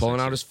 first-round picks. He's pulling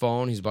out his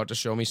phone. He's about to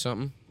show me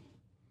something.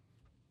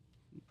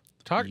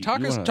 Talk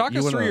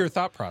us through your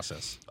thought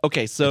process.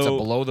 Okay, so It's a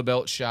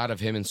below-the-belt shot of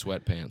him in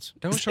sweatpants.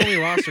 Don't show me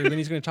roster, then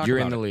he's going to talk You're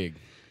about in the it. league.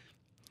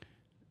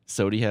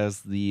 Sodi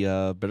has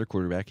the better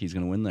quarterback. He's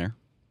going to win there.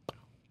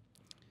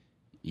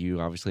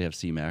 You obviously have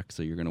C-Mac,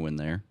 so you're going to win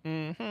there.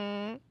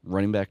 Mm-hmm.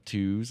 Running back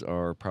 2s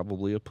are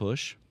probably a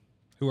push.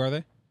 Who are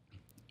they?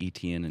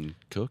 ETN and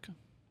Cook.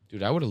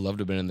 Dude, I would have loved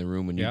to have been in the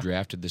room when you Yeah.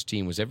 drafted this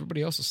team. Was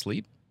everybody else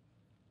asleep?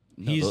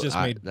 He's just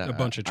made a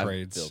bunch of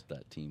trades. I built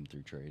that team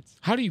through trades.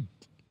 How do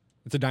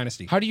It's a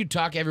dynasty. you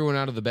talk everyone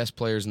out of the best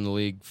players in the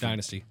league?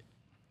 Dynasty.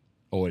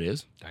 Oh, it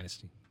is?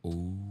 Dynasty.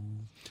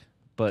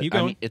 But Keep I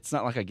going. mean, it's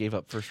not like I gave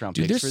up first-round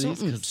Dude, picks there's for these.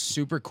 something 'cause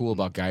super cool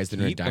about guys that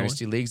are in Keep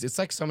dynasty leagues. It's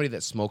like somebody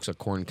that smokes a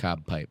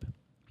corncob pipe.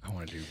 I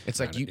want to do. It's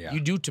like you yeah.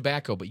 you do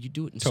tobacco, but you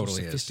do it in totally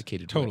so is.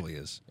 sophisticated way. Totally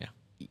is.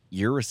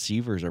 Your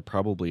receivers are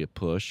probably a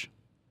push.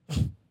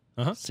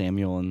 Uh-huh.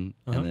 Samuel and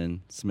Uh-huh.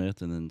 then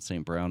Smith and then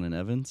St. Brown and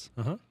Evans.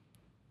 Uh huh.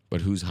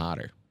 But who's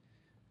hotter?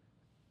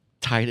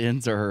 Tight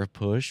ends are a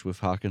push with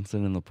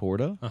Hawkinson and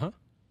Laporta. Uh huh.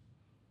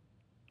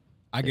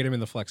 I get him in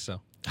the flex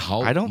though.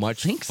 How I don't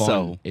much think fun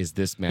so. is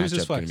this Who's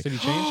his matchup going flex? to Did be?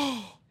 he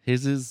change?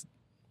 His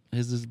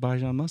is by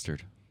John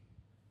Mustard.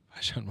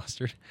 Bijan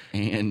Mustard.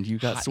 And you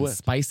got Hot and Swift.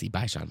 spicy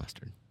Bichon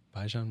mustard.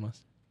 Bijan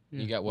Mustard.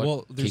 You got what?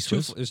 Well, there's two.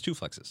 K-Swiss? There's 2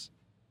 flexes.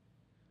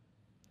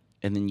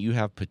 And then you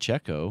have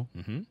Pacheco.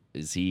 Mm-hmm.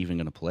 Is he even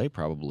going to play?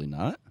 Probably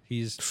not.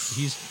 He's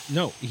He's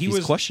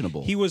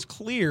questionable. He was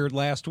cleared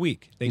last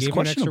week. They He's gave him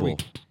an extra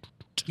questionable.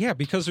 week. Yeah,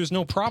 because there's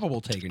no probable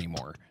take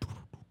anymore.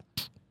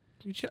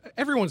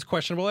 Everyone's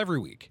questionable every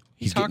week.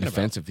 He's talking getting about.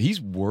 offensive. He's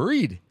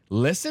worried.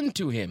 Listen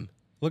to him.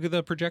 Look at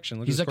the projection.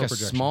 Look He's at like the a score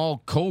projection.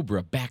 small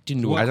cobra backed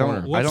into I a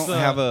don't- corner. I don't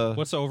have a-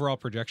 What's the overall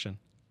projection?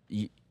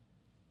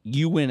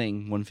 You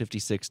winning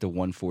 156 to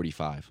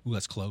 145. Ooh,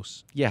 that's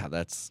close. Yeah,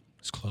 that's.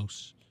 It's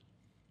close.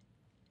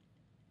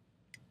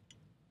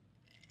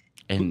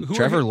 And Who are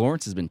Trevor his-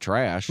 Lawrence has been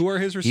trash. Who are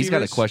his He's got a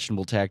receivers?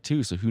 questionable tag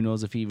too, so who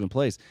knows if he even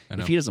plays. I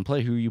know. If he doesn't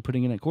play, who are you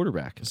putting in at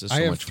quarterback? This is I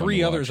so have much fun 3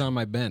 to others watch. on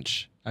my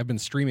bench. I've been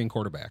streaming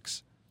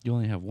quarterbacks. You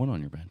only have 1 on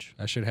your bench.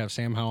 I should have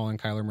Sam Howell and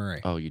Kyler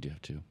Murray. Oh, you do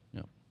have 2.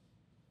 Yep.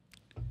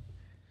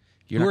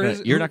 Who are his-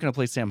 You're who- not going to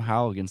play Sam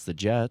Howell against the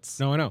Jets.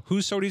 No, I know.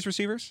 Who's Sodi's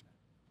receivers?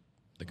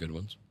 The good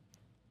ones.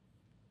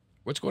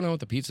 What's going on with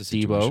the pizza Debo.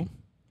 situation?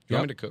 You Yep.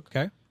 want me to cook?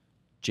 Okay.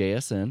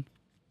 JSN.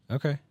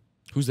 Okay.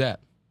 Who's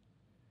that?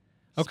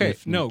 Okay.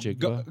 Smith and No.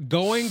 Jigba.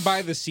 Going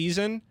by the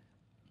season,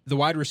 the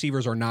wide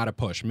receivers are not a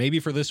push. Maybe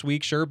for this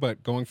week, sure,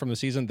 but going from the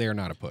season, they are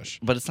not a push.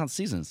 But it's not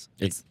seasons.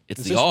 It's the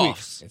this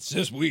offs. week. It's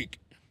this week.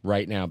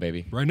 Right now,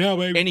 baby. Right now,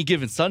 baby. Any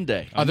given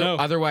Sunday. know.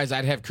 Otherwise,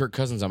 I'd have Kirk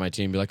Cousins on my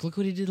team and be like, look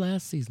what he did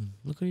last season.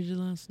 Look what he did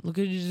Look what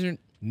he did.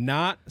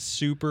 Not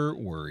super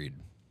worried.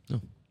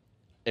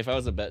 If I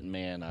was a betting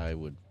man, I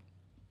would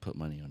put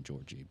money on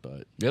Georgie,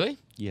 but Really?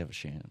 you have a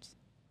chance.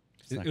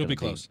 It's not It'll be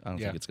gonna close. I don't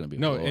Yeah. think it's going to be a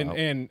No, blowout.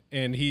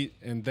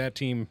 and that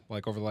team,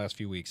 like over the last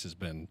few weeks, has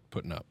been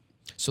putting up.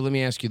 So let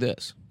me ask you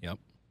this. Yep.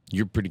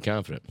 You're pretty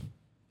confident.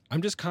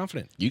 I'm just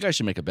confident. You guys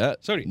should make a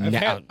bet. Sodi,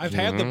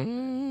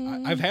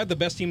 I've had the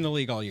best team in the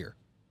league all year.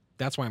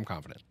 That's why I'm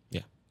confident.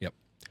 Yeah. Yep.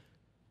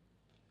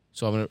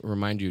 So I'm going to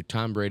remind you,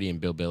 Tom Brady and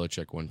Bill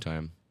Belichick one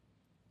time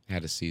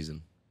had a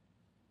season.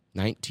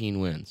 19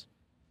 wins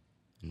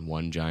and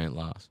 1 giant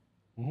loss.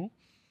 Mhm.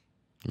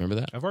 Remember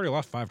that? I've already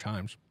lost 5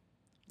 times.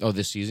 Oh,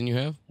 this season you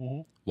have?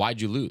 Mhm.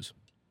 Why'd you lose?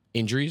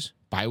 Injuries?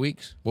 Bye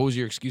weeks? What was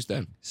your excuse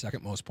then?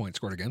 Second most points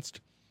scored against.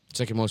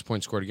 Second most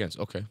points scored against.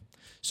 Okay.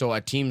 So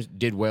a team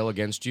did well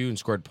against you and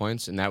scored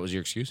points, and that was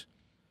your excuse?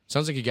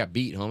 Sounds like you got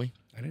beat, homie.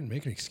 I didn't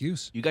make an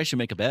excuse. You guys should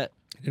make a bet.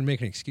 I didn't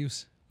make an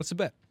excuse. What's the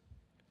bet?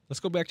 Let's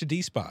go back to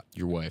D spot.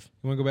 Your wife.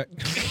 You want to go back?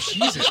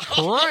 Jesus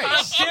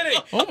Christ! I'm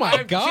kidding. Oh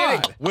my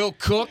God! Kidding. We'll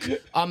cook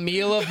a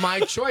meal of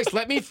my choice.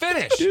 Let me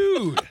finish.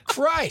 Dude.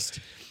 Christ.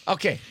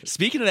 Okay.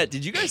 Speaking of that,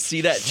 did you guys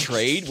see that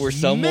trade where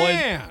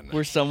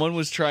someone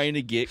was trying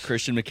to get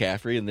Christian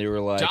McCaffrey and they were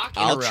like, Doc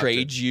 "I'll interrupted.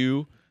 trade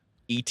you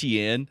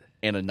ETN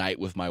and a night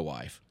with my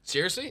wife."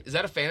 Seriously? Is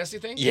that a fantasy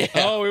thing? Yeah.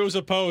 Oh, it was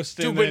a post.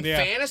 Dude, and when then,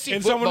 yeah. fantasy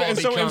and football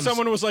becomes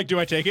someone was like, "Do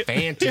I take it?"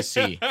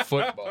 Fantasy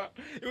football.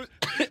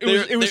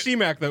 It was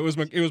C-Mac though. It was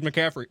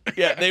McCaffrey.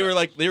 Yeah, they were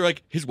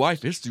like, his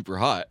wife is super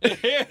hot.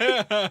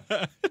 Yeah.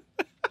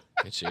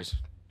 Cheers.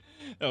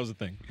 That was a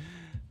thing.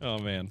 Oh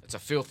man. It's a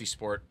filthy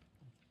sport.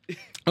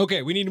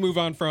 Okay, we need to move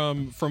on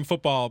from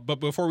football, but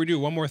before we do,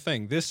 one more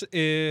thing. This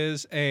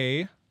is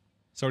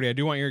Sody, I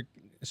do want your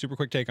super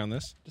quick take on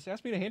this. Just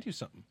ask me to hand you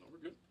something.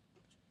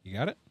 You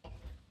got it?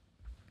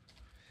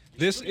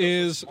 This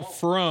is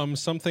from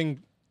something.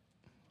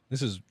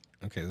 This is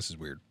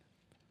weird.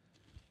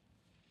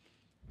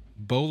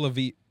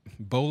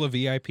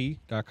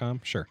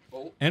 BolaVIP.com. Sure.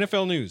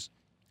 NFL news.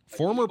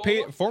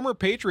 Former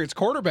Patriots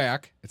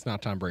quarterback, it's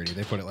not Tom Brady.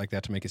 They put it like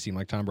that to make it seem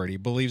like Tom Brady,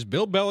 believes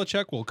Bill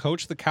Belichick will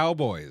coach the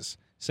Cowboys,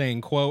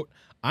 saying, quote,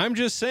 "I'm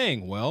just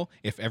saying, well,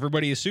 if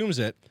everybody assumes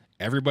it,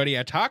 everybody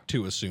I talk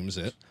to assumes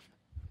it."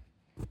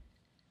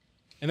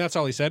 And that's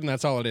all he said, and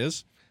that's all it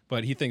is.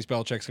 But he thinks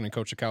Belichick's going to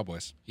coach the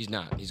Cowboys. He's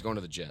not. He's going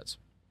to the Jets.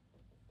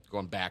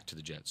 Going back to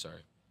the Jets,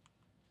 sorry.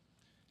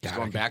 He's God,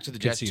 going back to the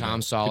could Jets. see Tom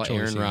that. Sala, Could totally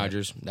Aaron see that.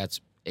 Rodgers.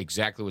 That's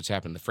exactly what's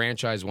happened. The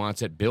franchise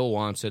wants it. Bill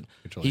wants it.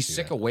 Could totally He's see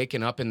sick that. of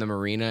waking up in the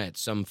marina at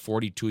some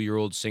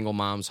 42-year-old single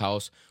mom's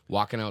house,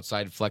 walking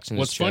outside flexing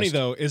What's his funny, chest.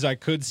 though, is I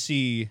could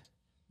see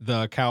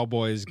the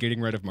Cowboys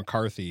getting rid of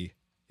McCarthy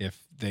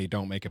if they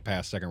don't make it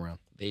past second round.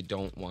 They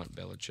don't want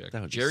Belichick.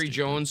 That would be Jerry stupid.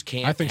 Jones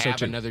can't I think so, have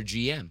too. another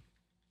GM.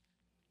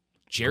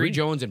 Jerry Agreed.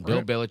 Jones and Bill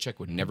Right. Belichick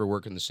would never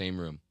work in the same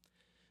room.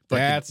 But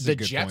That's the a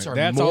good Jets point. are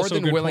That's more also a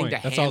than good willing point.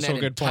 to That's hand also a that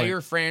good point.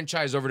 entire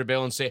franchise over to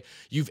Bill and say,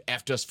 "You've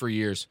effed us for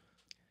years.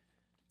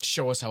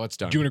 Show us how it's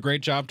done." Doing a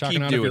great job talking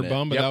Keep out of your doing it.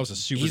 bum, but Yep. that was a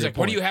super He's good like, point.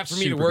 "What do you have for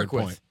me to Super work good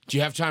with? point. Do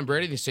you have Tom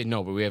Brady?" They say,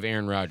 "No, but we have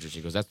Aaron Rodgers."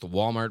 He goes, "That's the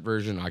Walmart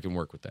version. I can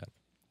work with that."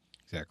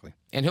 Exactly.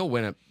 And he'll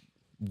win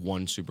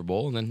one Super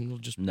Bowl, and then he'll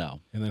just No.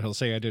 And then he'll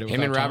say I did it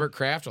him and without Tom. Robert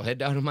Kraft will head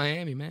down to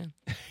Miami, man,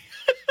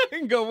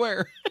 And go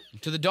where?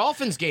 to the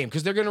Dolphins game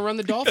because they're going to run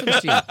the Dolphins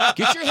team.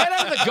 Get your head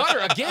out of the gutter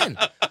again.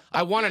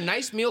 I want a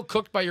nice meal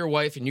cooked by your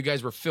wife, and you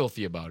guys were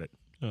filthy about it.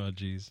 Oh,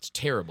 jeez. It's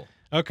terrible.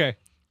 Okay.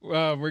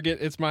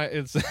 It's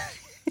this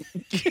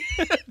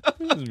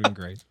has been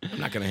great. I'm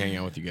not going to hang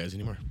out with you guys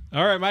anymore.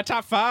 All right, my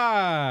top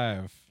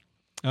 5.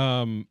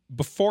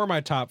 Before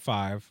my top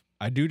 5,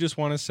 I do just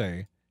want to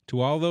say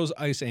to all those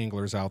ice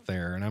anglers out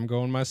there, and I'm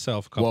going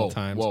myself a couple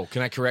times. Whoa,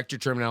 can I correct your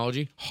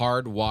terminology?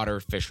 Hard water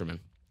fisherman.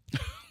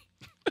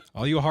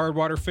 All you hard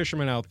water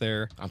fishermen out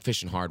there, I'm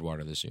fishing hard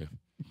water this year.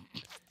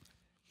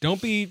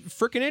 don't be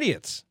freaking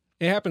idiots.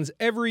 It happens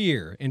every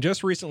year. And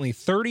just recently,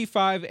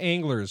 35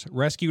 anglers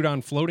rescued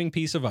on floating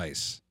piece of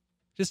ice.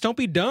 Just don't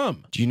be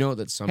dumb. Do you know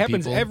that some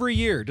Happens people every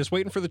year, just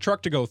waiting for the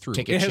truck to go through.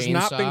 take a It has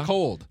not chainsaw, been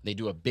cold. They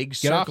do a big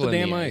Get off circle the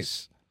in damn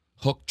ice,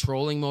 hook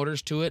trolling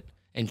motors to it,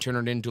 and turn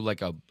it into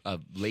like a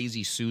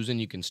lazy Susan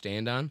you can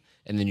stand on,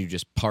 and then you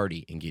just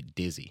party and get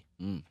dizzy.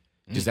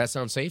 Does that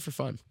sound safe or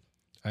fun?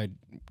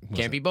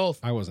 Can't be both.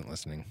 I wasn't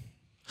listening.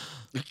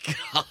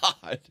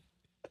 God.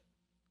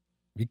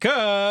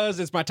 Because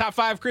it's my top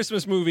 5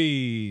 Christmas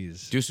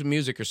movies. Do some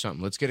music or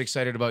something. Let's get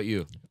excited about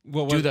you.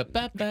 Well, Do what-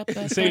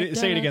 the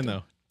say it again,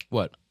 though.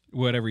 What?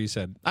 Whatever you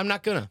said. I'm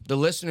not gonna. The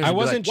listeners. I will be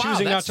wasn't like, wow,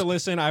 choosing not that's- to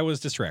listen. I was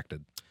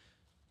distracted.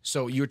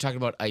 So you were talking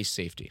about ice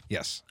safety.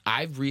 Yes.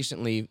 I've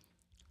recently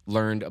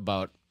learned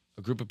about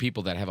a group of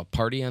people that have a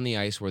party on the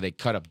ice where they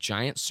cut a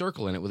giant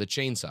circle in it with a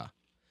chainsaw,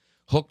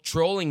 hook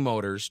trolling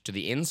motors to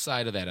the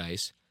inside of that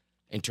ice,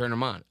 and turn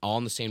them on, all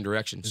in the same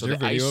direction. So there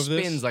the video ice of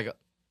this? spins like a.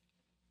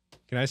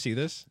 Can I see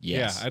this?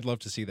 Yes. Yeah, I'd love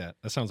to see that.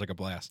 That sounds like a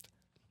blast.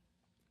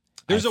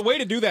 There's a way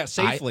to do that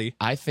safely.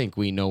 I think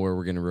we know where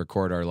we're going to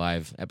record our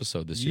live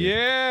episode this year.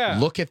 Yeah.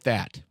 Look at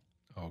that.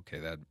 Okay,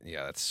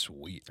 that's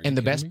sweet. Are And you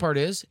the best kidding me? part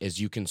is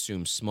you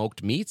consume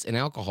smoked meats and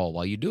alcohol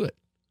while you do it.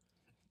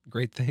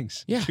 Great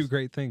things. Yeah. 2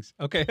 great things.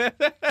 Okay.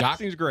 that Doc?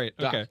 seems great.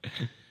 Doc. Okay.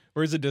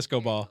 Where's the disco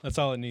ball? That's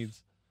all it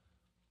needs.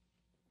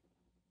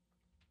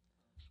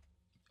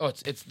 Oh,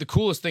 it's the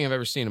coolest thing I've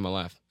ever seen in my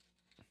life.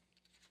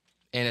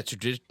 And it's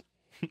tradition.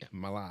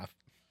 My life.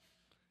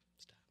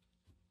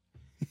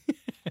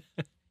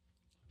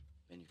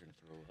 And you're going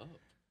to throw up.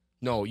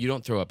 No, you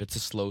don't throw up. It's a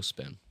slow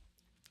spin.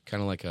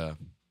 Kind of like a.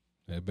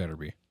 It better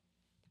be.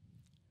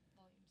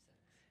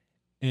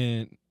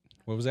 And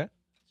what was that?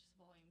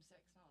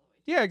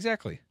 Yeah,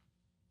 exactly.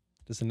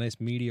 Just a nice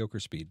mediocre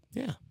speed.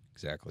 Yeah.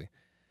 Exactly.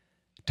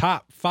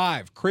 Top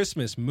 5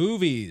 Christmas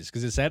movies,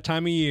 because it's that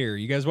time of year.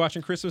 You guys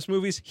watching Christmas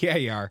movies? Yeah,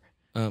 you are.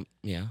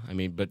 Yeah. I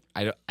mean, but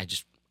I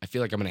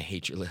feel like I'm going to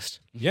hate your list.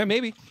 Yeah,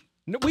 maybe.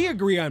 No, we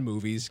agree on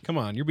movies. Come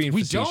on, you're being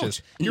We facetious.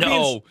 don't. You're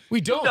being,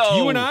 We don't. No.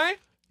 you and I?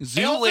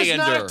 Elf is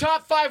not a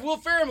top 5 Will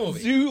Ferrell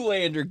movie.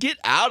 Zoolander, get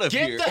out of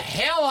Get here. the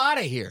hell out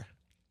of here.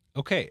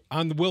 Okay,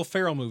 on the Will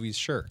Ferrell movies,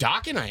 sure.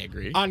 Doc and I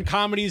agree. On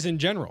comedies in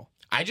general.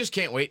 I just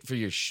can't wait for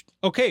your.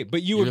 Okay,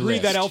 but you Your agree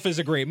that list. Elf is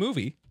a great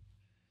movie.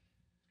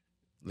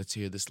 Let's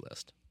hear this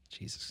list.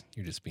 Jesus,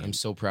 you're just being. I'm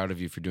so proud of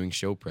you for doing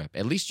show prep.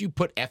 At least you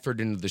put effort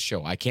into the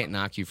show. I can't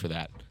knock you for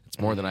that. It's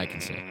more than I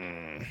can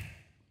say.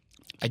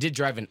 I did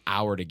drive an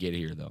hour to get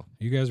here, though.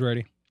 You guys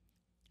ready?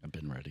 I've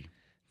been ready.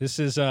 This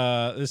is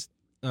I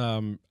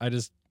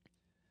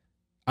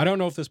don't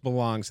know if this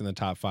belongs in the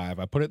top 5.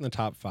 I put it in the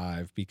top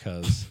 5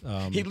 because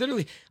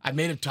I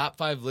made a top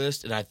 5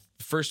 list, and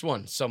first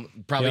one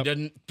probably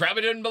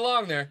didn't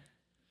belong there.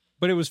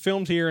 but it was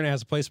filmed here and it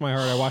has a place in my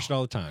heart. I watch it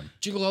all the time.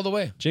 Jingle All the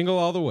Way. Jingle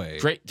All the Way.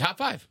 Great. Top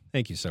 5.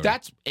 Thank you, sir.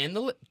 That's in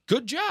the list.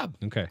 Good job.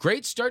 Okay.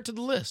 Great start to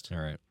the list. All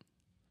right.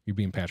 You're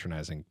being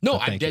patronizing. No,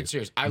 but I'm thank dead you.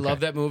 serious. I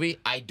love that movie.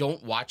 I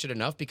don't watch it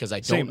enough because I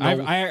don't Same. know.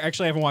 I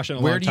actually haven't watched it in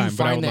a Where long do you time,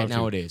 but I find would that love to.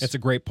 nowadays? It's a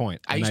great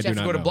point. I and used to have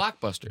do to go to not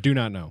know. Blockbuster. Do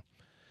not know.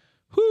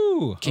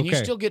 Whoo. Can you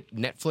okay. still get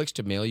Netflix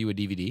to mail you a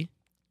DVD?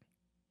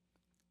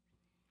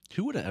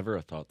 Who would have ever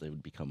thought they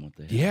would become what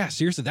they have? Yeah,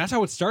 seriously. That's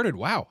how it started.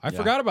 Wow. I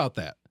forgot about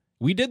that.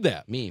 We did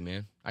that. Me,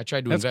 man. I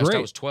tried to That's invest. great.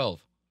 I was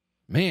 12.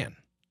 Man.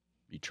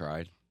 You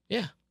tried?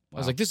 Yeah. I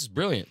was like, this is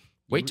brilliant.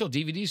 Wait till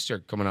DVDs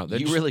start coming out.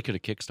 You really could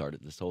have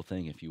kickstarted this whole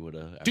thing if you would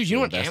have. Dude, you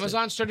know what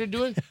Amazon started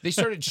doing? They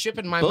started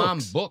shipping my mom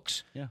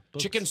books. Yeah,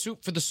 books. Chicken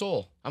Soup for the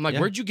Soul. I'm like, Yeah.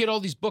 where'd you get all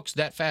these books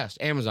that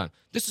fast? Amazon.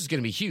 This is going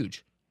to be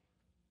huge.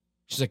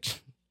 She's like,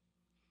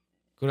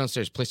 go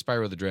downstairs, play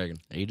Spyro the Dragon.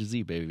 A to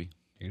Z, baby.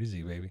 A to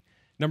Z, baby.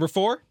 Number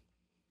 4?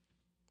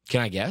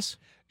 Can I guess?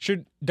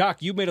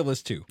 Doc, you made a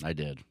list too. I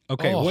did.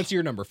 Okay, Oh. what's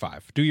your number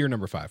 5? Do your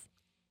number 5.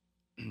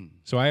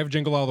 So I have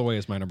Jingle All the Way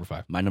as my number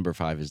 5. My number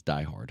 5 is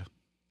Die Hard.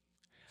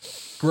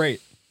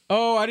 Great.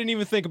 Oh, I didn't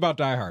even think about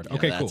Die Hard. Yeah,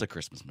 Okay, that's cool. a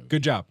Christmas movie.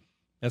 Good job.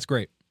 That's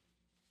great.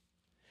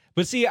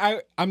 But see,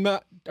 I'm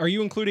not. Are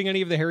you including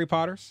any of the Harry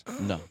Potters?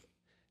 No.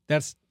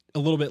 That's a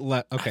little bit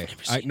less. Okay,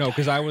 never seen no, Die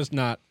because I was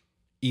not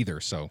either.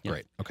 So Yeah.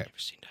 great. Okay, Never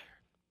seen Die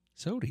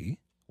Hard. Sodi.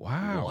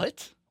 Wow.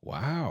 What?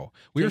 Wow.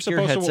 Take were your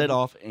supposed headset to.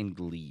 off and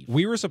leave.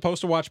 We were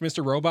supposed to watch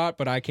Mr. Robot,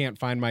 but I can't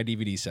find my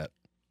DVD set.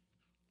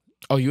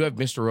 Oh, you have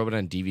Mr. Robot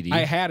on DVD?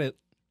 I had it.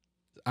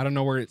 I don't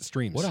know where it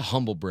streams. What a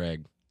humble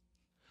brag.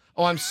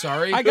 Oh, I'm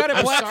sorry. I got it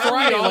I'm Black sorry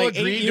Friday, we all like 8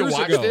 agreed to years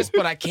watch ago. this,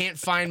 but I can't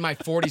find my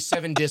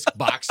 47-disc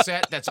box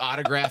set that's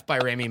autographed by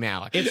Rami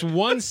Malek. It's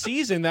one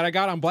season that I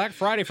got on Black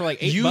Friday for like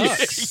 $8. You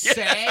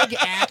SAG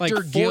Actor Like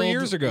 4 Guild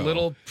years ago.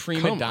 little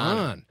prima Come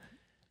donna.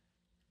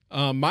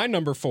 on. My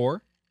number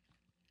 4,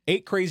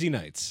 8 Crazy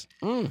Nights.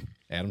 Mm.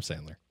 Adam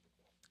Sandler.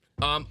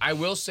 I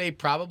will say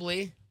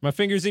probably. My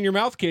finger's in your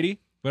mouth, kitty,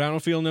 but I don't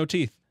feel no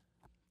teeth.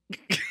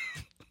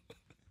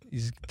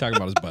 He's talking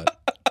about his butt.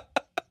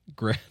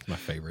 Great. My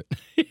favorite.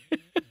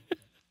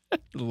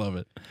 Love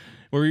it.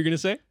 What were you going to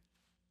say?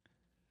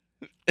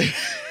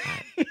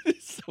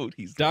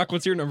 Sodi's Doc,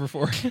 what's your number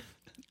 4?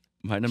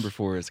 My number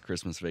 4 is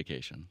Christmas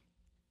Vacation.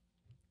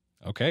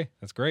 Okay,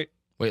 that's great.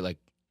 Wait, like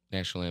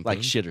National Lampoon? Like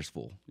Shitter's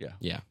Full. Yeah.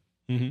 Yeah.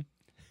 Mm-hmm.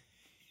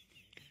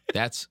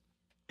 That's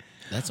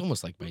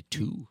almost like my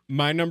 2.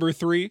 My number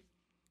 3,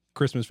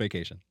 Christmas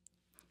Vacation.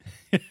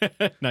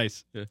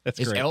 Nice. That's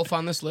Is great. Elf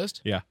on this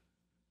list? Yeah.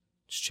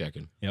 Just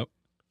checking. Yep.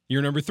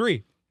 Your number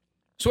 3.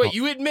 So wait,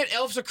 you admit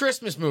Elf's a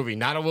Christmas movie,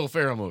 not a Will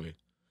Ferrell movie?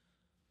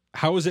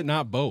 How is it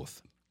not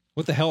both?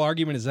 What the hell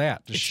argument is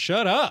that? Just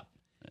shut up.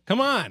 Come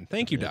on.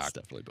 Thank you, It's Doc.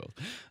 definitely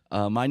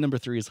both. My number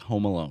 3 is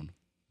Home Alone.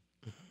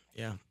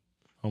 Yeah.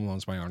 Home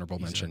Alone's my honorable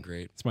These are mention.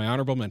 great. It's my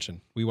honorable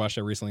mention. We watched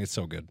it recently. It's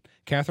so good.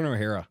 Catherine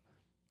O'Hara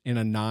in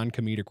a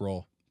non-comedic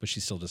role, but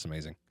she's still just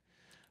amazing.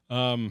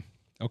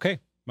 Okay.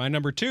 My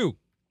number 2,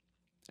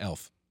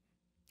 Elf.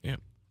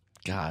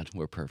 God,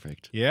 we're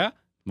perfect. Yeah?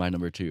 My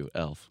number 2,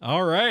 Elf.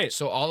 All right.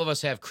 So all of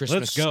us have Christmas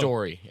Let's go.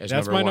 Story as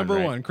That's number my 1, number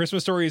right? 1.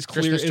 Christmas Story is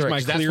clear. Christmas Story, Is my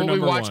 'cause that's clear what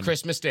number we watch 1.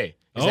 Christmas Day.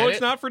 Is Oh, that it's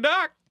it? not for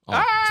Doc. Oh,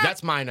 Ah!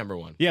 that's my number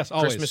 1. Yes,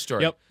 always. Christmas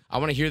Story. Yep. I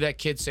want to hear that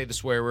kid say the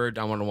swear word.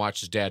 I want to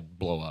watch his dad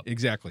blow up.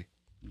 Exactly.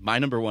 My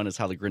number 1 is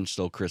How the Grinch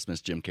Stole Christmas,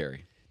 Jim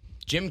Carrey.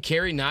 Jim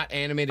Carrey, not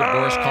animated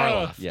Boris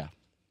Karloff. Yeah.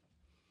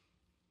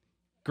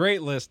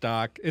 Great list,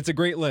 Doc. It's a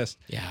great list.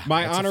 Yeah,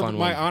 My that's a fun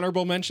one.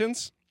 honorable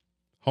mentions: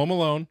 Home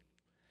Alone,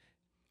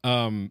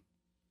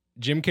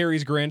 Jim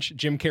Carrey's Grinch,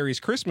 Jim Carrey's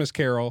Christmas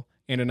Carol,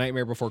 and A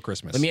Nightmare Before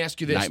Christmas. Let me ask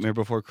you this. Nightmare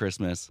Before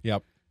Christmas.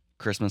 Yep.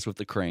 Christmas with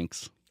the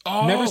Cranks.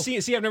 Oh, Never seen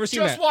it. See, I've never seen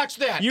just that. watch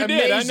that. You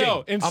Amazing. did, I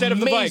know. Instead of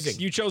the Amazing. Vikes,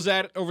 you chose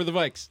that over the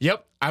Vikes.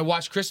 Yep. I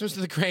watched Christmas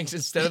to the Cranks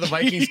instead of the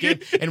Vikings game,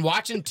 and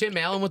watching Tim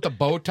Allen with the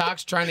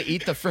Botox trying to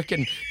eat the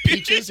freaking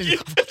peaches. And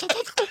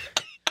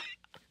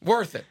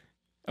worth it.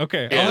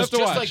 Okay, It I'll was have to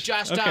just watch. like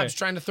Josh Okay. Dobbs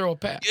trying to throw a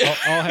pass.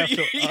 I'll have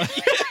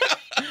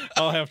to.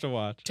 I'll have to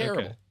watch.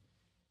 Terrible. Okay.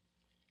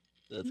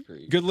 That's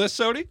great. Good list,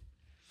 Sodi?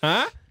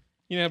 Huh?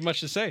 You didn't have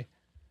much to say.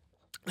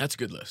 That's a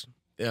good list.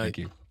 Thank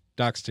you.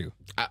 Docs too.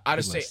 I'd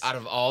Good say list. out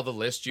of all the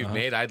lists you've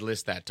made, I'd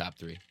list that top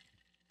 3.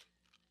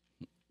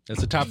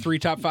 That's a top 3,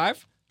 top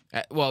 5.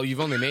 Well, you've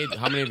only made,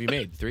 how many have you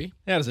made? 3?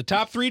 That is a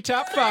top 3,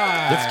 top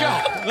 5. Let's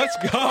go. Let's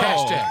go.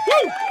 Hashtag.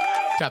 Woo!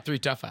 Top 3,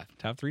 top 5.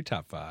 Top 3,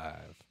 top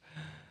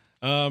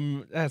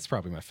 5. That's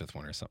probably my 5th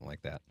one or something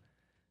like that.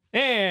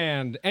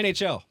 And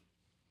NHL.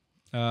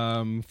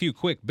 Few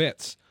quick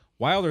bits.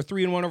 Wild are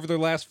 3-1 over their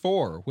last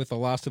 4 with a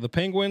loss to the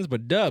Penguins,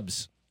 but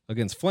dubs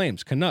against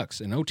Flames, Canucks,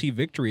 an OT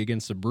victory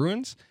against the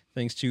Bruins,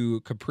 thanks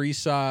to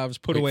Kaprizov's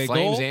put-away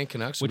Flames goal, and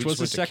Canucks. which We was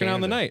just his went to second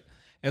on the Canada. night,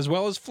 as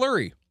well as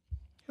Fleury.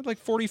 Had like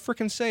 40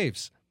 freaking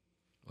saves.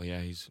 Oh,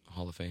 yeah, he's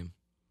Hall of Fame.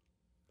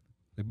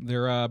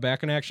 They're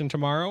back in action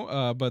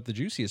tomorrow, but the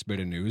juiciest bit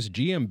of news,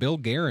 GM Bill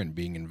Guerin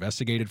being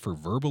investigated for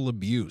verbal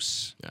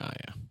abuse. Oh,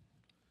 yeah.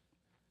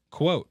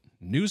 Quote,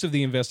 news of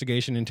the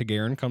investigation into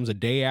Guerin comes a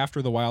day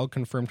after the Wild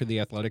confirmed to The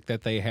Athletic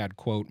that they had,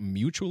 quote,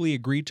 mutually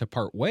agreed to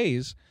part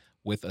ways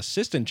with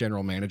assistant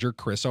general manager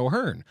Chris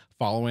O'Hearn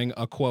following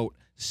a, quote,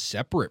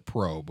 separate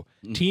probe.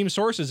 Team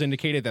sources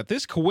indicated that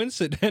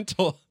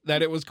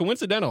it was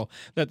coincidental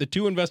that the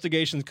two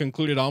investigations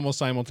concluded almost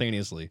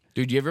simultaneously.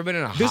 Dude, you ever been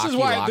in a hockey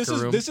locker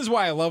room? This is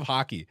why I love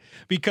hockey,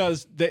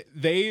 because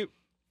they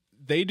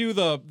do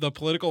the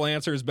political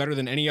answers better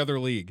than any other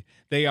league.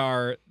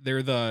 They're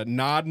the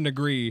nod and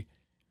agree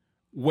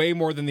way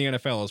more than the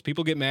NFL is.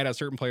 People get mad at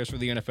certain players for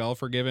the NFL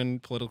for giving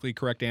politically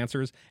correct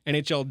answers.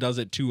 NHL does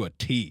it to a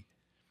T.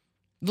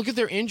 Look at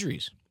their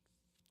injuries.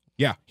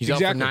 Yeah, He's out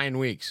for 9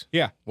 weeks.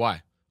 Yeah.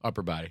 Why?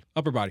 Upper body.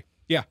 Upper body.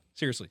 Yeah,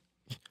 seriously.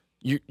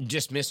 You're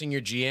dismissing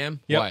your GM?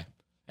 Yep. Why?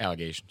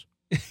 Allegations.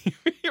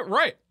 You're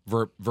right.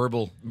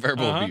 Verbal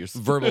abuse.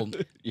 Verbal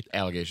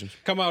allegations.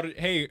 Come out.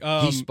 Hey,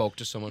 He spoke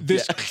to someone.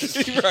 this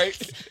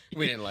right.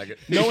 We didn't like it.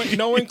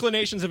 No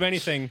inclinations of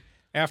anything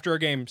after a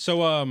game.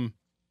 So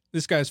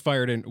this guy's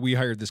fired and we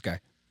hired this guy.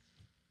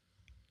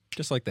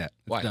 Just like that.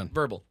 It's Why? done.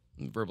 Verbal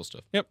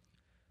stuff. Yep.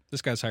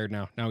 This guy's hired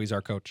now. Now he's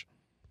our coach.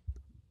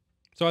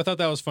 So I thought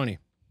that was funny.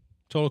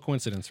 Total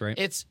coincidence, right?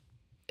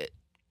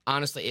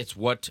 Honestly, it's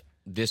what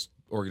this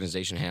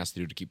organization has to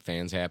do to keep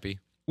fans happy.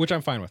 Which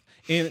I'm fine with.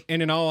 And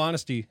in all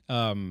honesty,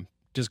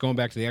 just going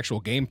back to the actual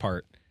game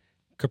part,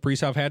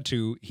 Kaprizov had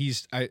to.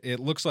 It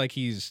looks like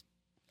I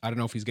don't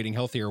know if he's getting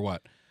healthy or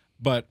what,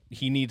 but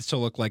he needs to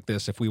look like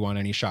this if we want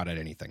any shot at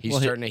anything. He's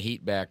starting to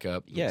heat back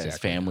up. Yeah, his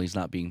family's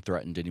not being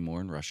threatened anymore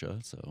in Russia,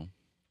 so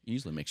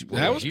usually makes you.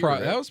 That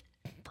was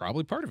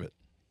probably part of it.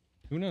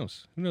 Who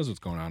knows? Who knows what's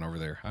going on over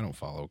there? I don't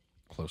follow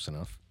close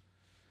enough.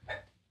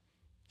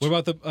 What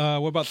about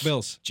the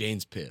Bills?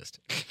 Jane's pissed.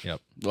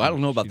 Yep. Well, I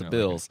don't know about the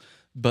Bills,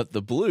 but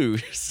the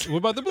Blues. What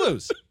about the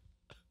Blues?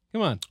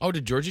 Come on. Oh,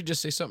 did Georgie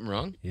just say something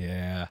wrong?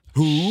 Yeah.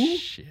 Who?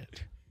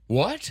 Shit.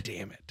 What?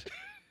 Damn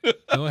it.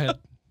 Go ahead.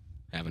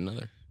 Have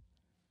another.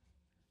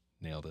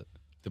 Nailed it.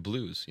 The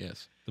Blues,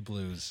 yes. The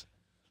Blues.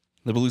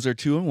 The Blues are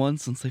 2-1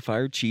 since they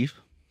fired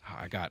Chief. Oh,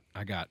 I got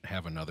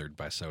have anothered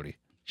by Sodi.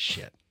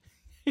 Shit.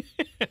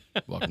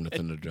 Welcome to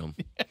Thunderdome.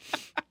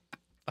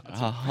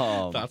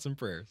 Thoughts and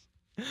prayers.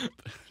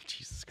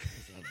 Jesus Christ,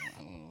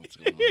 I don't know what's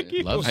going on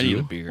here. Loves I need you.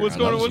 a beer. What's I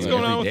going love you.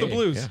 on with Every the day,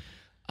 Blues?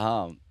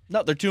 yeah.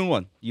 No, they're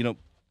 2-1. You know,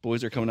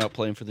 boys are coming out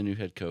playing for the new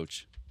head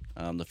coach.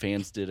 The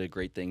fans did a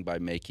great thing by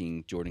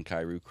making Jordan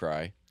Kyrou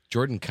cry.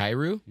 Jordan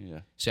Kyrou? Yeah.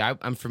 See,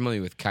 I'm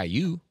familiar with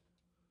Caillou.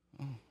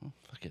 Oh,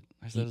 fuck it.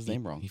 I said his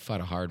name wrong. He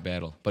fought a hard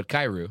battle. But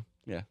Kyrou?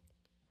 Yeah.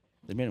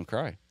 They made him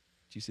cry. Did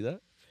you see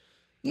that?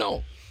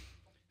 No.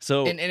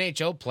 So An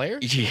NHL player?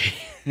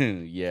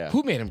 yeah.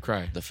 Who made him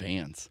cry? The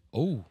fans.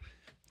 Oh.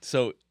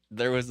 So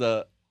there was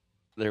a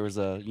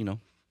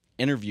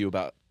interview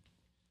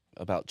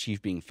about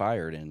Chief being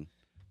fired, and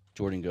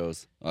Jordan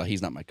goes,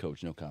 he's not my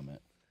coach, no comment.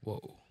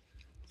 Whoa.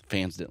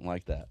 Fans didn't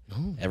like that.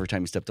 Oh. Every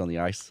time he stepped on the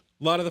ice.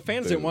 A lot of the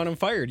fans didn't want him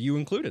fired, you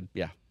included.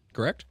 Yeah.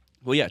 Correct?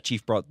 Well, yeah,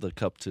 Chief brought the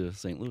cup to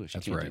St. Louis.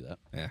 That's You can't right. do that.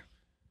 Yeah.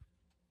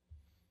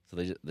 So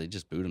they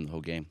just booed him the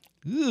whole game.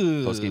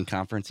 Ugh. Post-game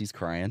conference, he's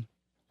crying.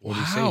 What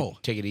did he say?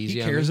 Take it easy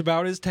He on cares me?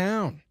 about his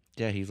town.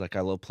 Yeah, he's like,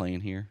 I love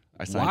playing here.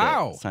 I signed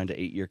Wow. signed an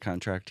 8-year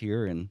contract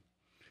here, and,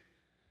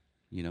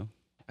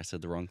 I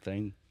said the wrong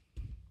thing.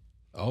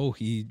 Oh,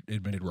 he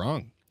admitted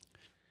wrong.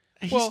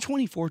 He's Well-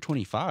 24,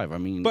 25. I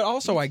mean, But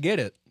also, I get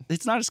it.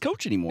 it's not his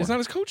coach anymore. It's not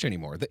his coach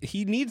anymore.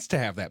 He needs to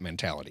have that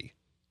mentality.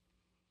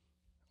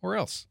 Or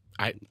else.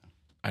 I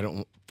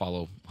don't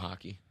follow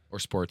hockey or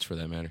sports for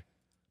that matter.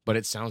 But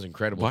it sounds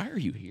incredible. Why are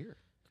you here?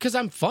 Because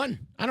I'm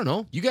fun. I don't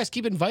know. You guys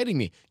keep inviting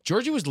me.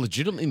 Georgie was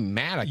legitimately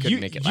mad I couldn't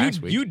make it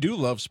last week. You do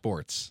love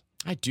sports.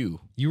 I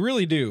do. You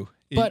really do.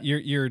 But-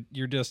 you're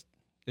just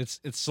it's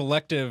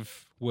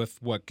selective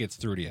with what gets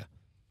through to you.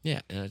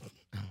 Yeah.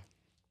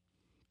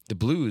 The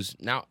Blues.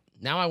 Now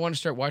I want to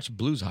start watching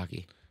Blues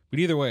hockey. But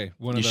either way,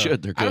 one You of the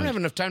should. They're good. I don't have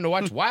enough time to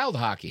watch Wild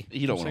hockey.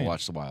 You don't want to saying.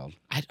 watch the Wild.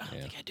 I don't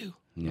think I do.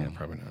 Yeah,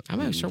 probably not. I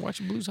might start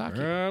watching Blues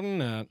hockey. I'm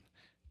not.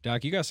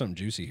 Doc, you got something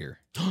juicy here.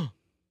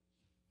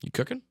 You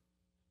cooking?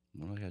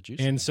 Well, I got juice.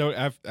 And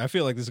so I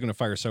feel like this is going to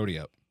fire Sodi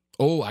up.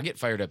 Oh, I get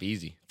fired up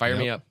easy. Fire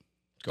me Yep. up.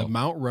 Go. The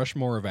Mount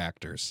Rushmore of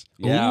actors.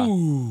 Yeah.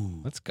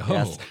 Ooh. Let's go.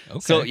 Yes. Okay.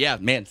 So, yeah,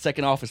 man,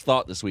 second off his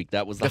thought this week.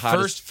 That was the The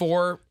hottest. first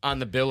 4 on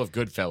the bill of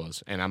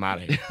Goodfellas, and I'm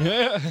out of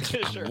here.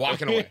 Sure.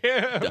 walking away.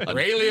 Yeah.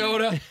 Ray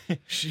Liotta,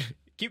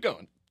 Keep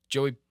going.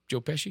 Joe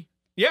Pesci,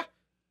 Yeah.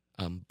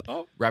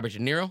 oh, Robert De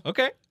Niro,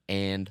 Okay.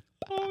 and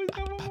Oh, he's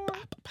got one more.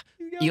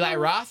 He's got Eli one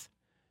more. Roth.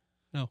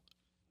 No.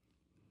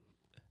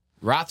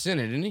 Roth's in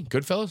it, isn't he?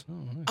 Goodfellas. Oh,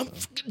 nice. I'm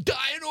fucking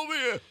dying over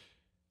here.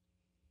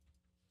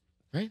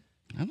 Right?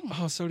 I don't know.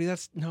 Oh, Sodi,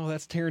 that's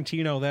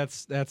Tarantino.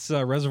 That's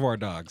Reservoir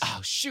Dogs.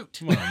 Oh shoot!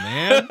 Come on,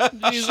 man.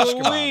 Jeez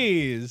Come on.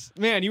 Louise.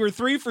 Man, you were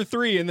 3 for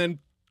 3 and then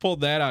pulled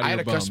that out of I your had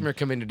a bum. customer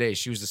come in today.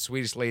 She was the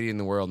sweetest lady in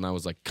the world, and I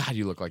was like, "God,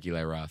 you look like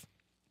Eli Roth."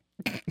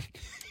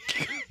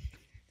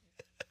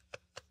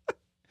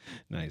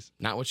 Nice.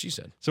 Not what she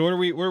said. So what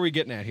are we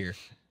getting at here?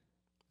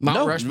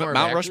 Mount Rushmore.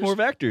 Mount Rushmore of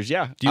actors.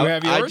 Yeah. Do you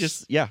have yours? I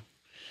just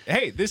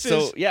Hey, this So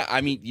is. yeah,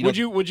 I mean, Would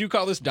you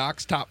call this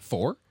Doc's top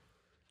 4?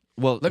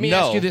 Well, Let me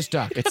ask you this,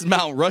 Doc. It's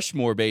Mount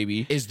Rushmore,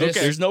 baby. Is this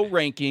There's no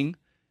ranking.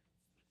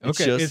 It's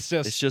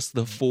It's just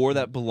the 4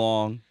 that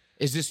belong.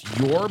 is this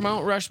your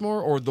Mount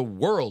Rushmore or the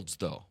world's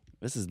though?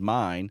 This is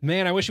mine.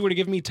 Man, I wish you would have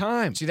given me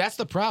time. See, that's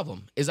the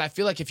problem. Is I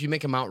feel like if you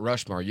make a Mount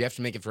Rushmore, you have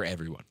to make it for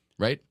everyone,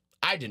 right?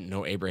 I didn't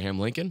know Abraham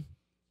Lincoln.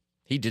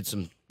 He did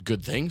some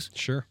good things.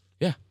 Sure.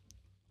 Yeah.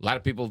 A lot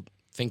of people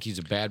think he's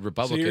a bad So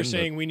Republican. you're but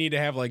saying we need to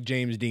have like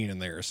James Dean in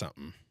there or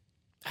something?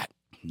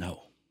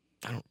 No.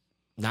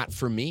 not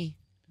for me.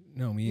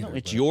 No, me either. No,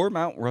 it's but- your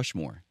Mount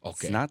Rushmore.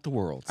 Okay. It's not the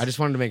world's. I just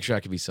wanted to make sure I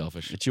could be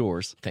selfish. It's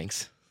yours.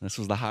 Thanks. This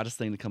was the hottest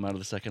thing to come out of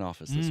the second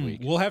office this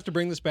week. We'll have to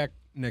bring this back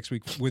next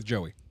week with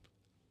Joey.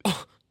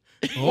 What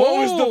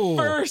was the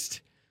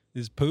first?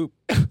 Is poop.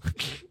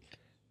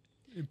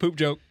 Poop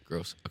joke.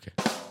 Gross. Okay.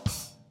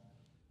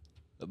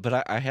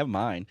 But I have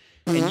mine,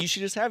 and you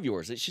should just have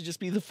yours. It should just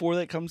be the 4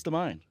 that comes to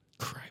mind.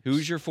 Crap.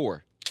 Who's your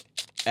 4?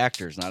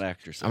 Actors, not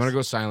actresses. I'm gonna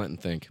go silent and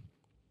think.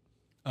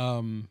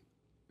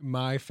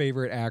 My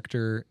favorite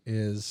actor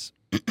is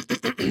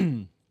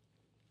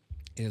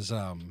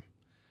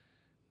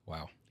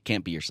wow.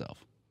 Can't be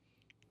yourself.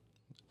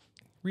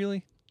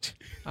 Really?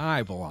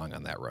 I belong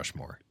on that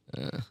Rushmore.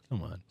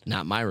 Come on.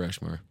 Not my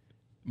Rushmore.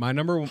 My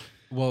number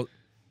well,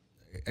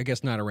 I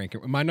guess not a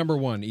ranking. My number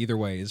 1 either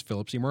way is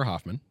Philip Seymour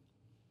Hoffman.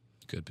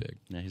 Good pick.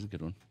 Yeah, he's a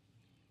good one.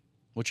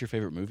 What's your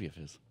favorite movie of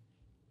his?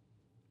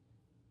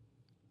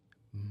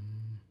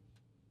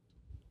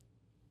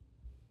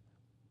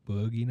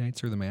 Boogie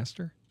Nights or The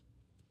Master?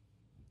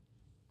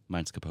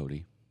 Mine's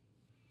Capote.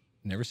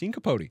 Never seen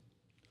Capote.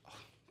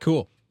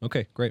 Cool.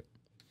 Okay, great.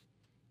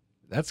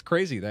 That's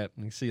crazy. That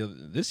you see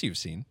this you've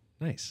seen.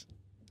 Nice.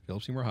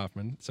 Philip Seymour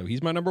Hoffman. So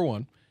he's my number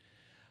 1.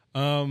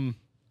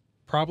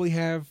 Probably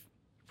have.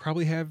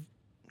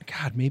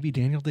 God, maybe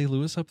Daniel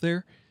Day-Lewis up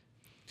there.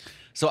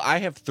 So I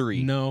have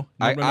 3. No.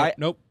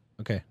 Nope.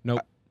 Okay.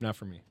 Nope. Not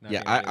for me. Not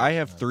Yeah, Daniel I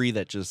Day-Lewis. have 3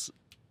 that just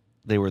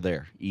they were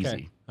there, easy.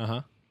 Okay.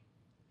 Uh-huh.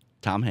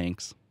 Tom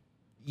Hanks,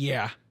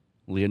 Yeah.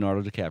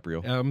 Leonardo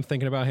DiCaprio, I'm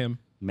thinking about him.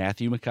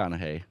 Matthew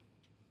McConaughey,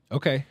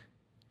 Okay.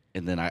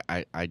 and then I'm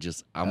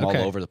Okay.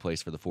 all over the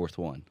place for the 4th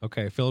one.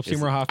 Okay. Philip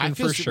Seymour I Hoffman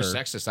feel for super sure.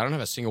 sexist. I don't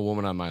have a single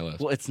woman on my list.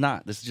 Well, it's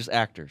not. This is just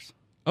actors.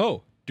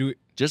 Oh, do it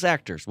Just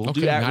actors. We'll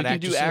Okay, do not we can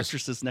do actresses.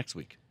 actresses next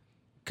week.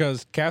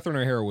 because Catherine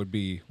O'Hara would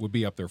be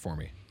up there for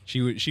me.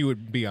 She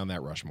would be on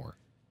that Rushmore.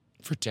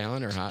 For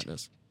talent or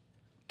hotness?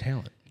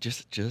 Talent.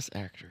 Just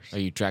actors. Are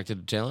you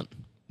attracted to talent?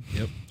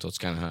 Yep. So it's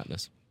kind of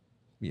hotness.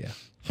 Yeah.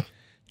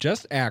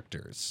 Just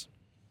actors.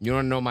 You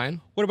want to know mine?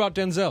 What about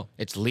Denzel?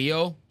 It's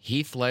Leo,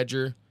 Heath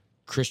Ledger,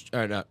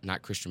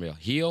 not Christian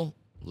Bale.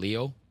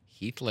 Leo,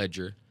 Heath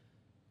Ledger,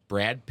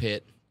 Brad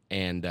Pitt,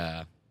 and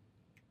I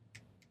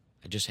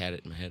just had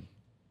it in my head.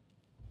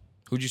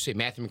 Who'd you say?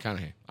 Matthew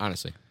McConaughey,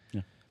 honestly.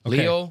 Yeah. Okay.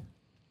 Leo,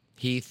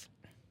 Heath,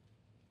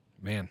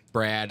 Man.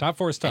 Brad, Top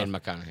 4 is tough. and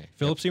McConaughey.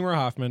 Philip Seymour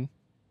Hoffman.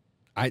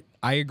 I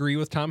agree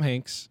with Tom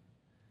Hanks.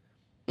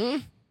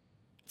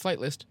 Flight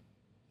list.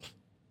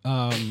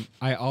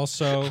 I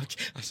also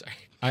I'm sorry.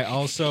 I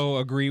also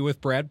agree with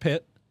Brad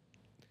Pitt.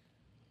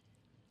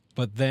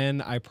 But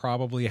then I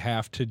probably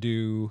have to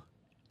do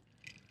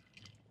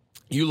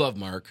You love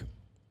Mark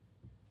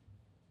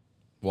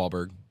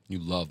Wahlberg. You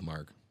love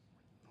Mark.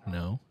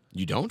 no.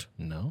 You don't?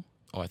 No.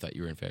 Oh, I thought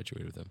you were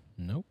infatuated with him.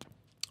 Nope.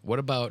 What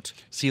about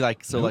See,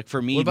 like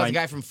for me, what about my- the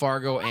guy from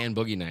Fargo and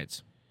Boogie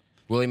Nights?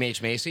 William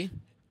H. Macy?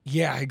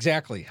 Yeah,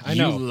 exactly. I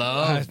You know.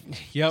 love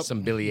yep.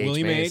 some Billy H.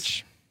 William Mace.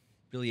 H.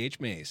 Billy H.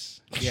 Mace.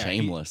 Yeah,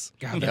 Shameless.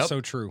 God, that's Yep.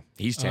 so true.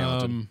 He's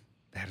talented.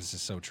 That is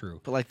just so true.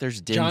 But like, there's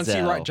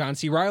Denzel, John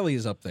C. Riley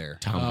is up there.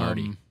 Tom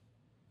Hardy.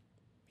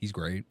 He's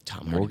great.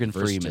 Tom Hardy. Morgan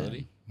versatility.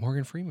 Freeman.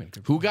 Morgan Freeman.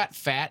 Good Who got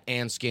fat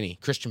and skinny?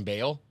 Christian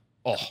Bale?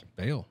 Oh,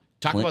 Bale.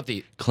 talk Clint- about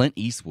the Clint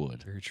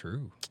Eastwood. Very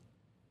true.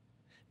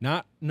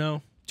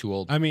 No. too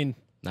old. I mean,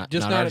 not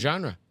just not not our a-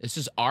 genre. This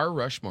is our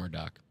Rushmore,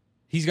 Doc.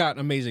 he's got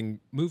amazing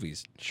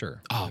movies,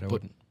 sure. Oh, I but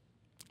wouldn't-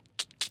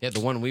 yeah, the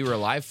one we were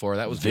alive for,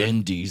 that was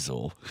Vin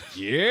Diesel.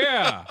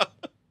 yeah.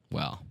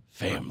 well,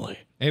 Family.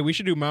 Hey, we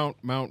should do Mount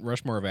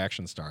Rushmore of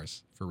action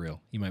stars for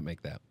real. You might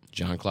make that.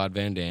 Jean-Claude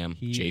Van Damme,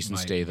 He Jason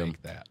might Statham,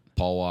 make that.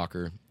 Paul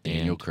Walker,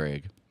 Daniel and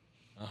Craig.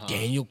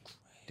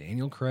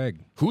 Daniel Craig.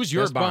 Who's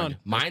your Best Bond? Bond.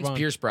 Best Mine's Bond.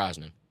 Pierce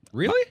Brosnan.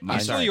 Really?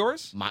 Mine's- He's still Sorry.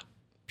 yours?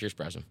 Pierce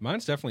Brosnan.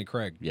 Mine's definitely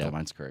Craig. Yeah,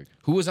 mine's Craig.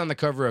 Who was on the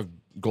cover of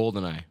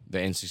GoldenEye, the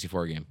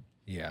N64 game?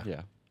 Yeah.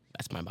 Yeah.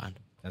 That's my Bond.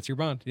 That's your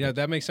Bond. Yeah,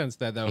 that makes sense.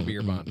 That would be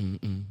your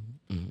Bond.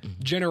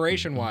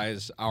 Generation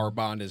wise, our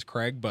Bond is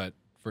Craig, but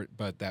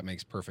that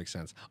makes perfect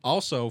sense.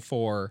 Also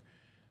for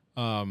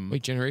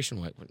Wait, Generation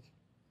what?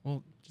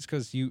 well, just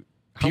because you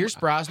Pierce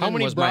Brosnan how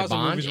many was my Brosnan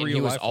Bond, movies and were he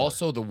you was alive for?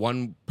 also the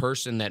one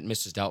person that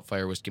Mrs.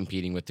 Doubtfire was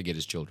competing with to get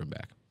his children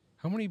back.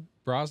 How many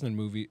Brosnan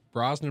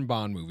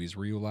Bond movies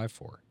were you alive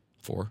for?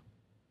 4.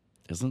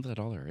 Isn't that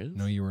all there is?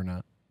 No, you were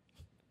not.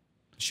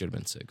 Should have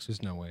been 6.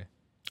 There's no way.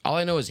 All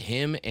I know is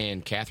him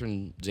and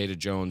Catherine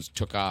Zeta-Jones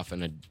took off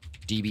in a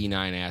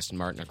DB9 Aston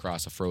Martin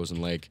across a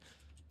frozen lake,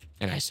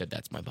 and I said,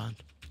 that's my Bond.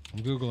 I'm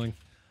Googling.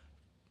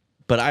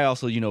 But I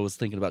also, was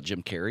thinking about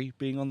Jim Carrey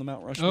being on the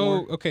Mount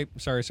Rushmore. Oh, okay.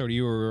 Sorry, so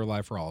you were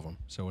alive for all of them.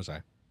 So was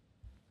I.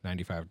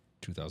 95,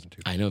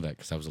 2002. I know that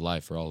because I was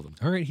alive for all of them.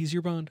 All right, he's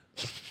your Bond.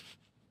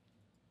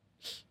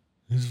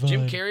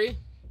 Jim Carrey,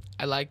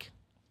 I like,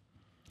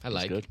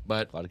 good.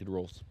 but A lot of good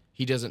roles.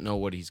 he doesn't know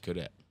what he's good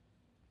at.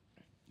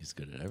 He's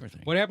good at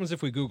everything. What happens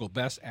if we Google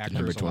best actors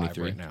Number alive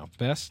 23. right now?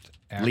 Best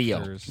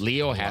actors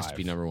Leo has to alive.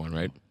 be number one,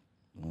 right?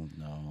 Well,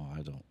 no,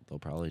 I don't. They'll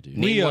probably do.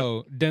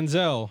 Leo,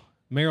 Denzel,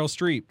 Meryl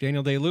Streep,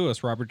 Daniel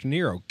Day-Lewis, Robert De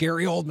Niro,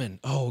 Gary Oldman.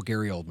 Oh,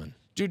 Gary Oldman.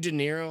 Dude, De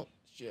Niro.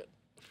 Shit.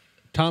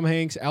 Tom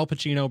Hanks, Al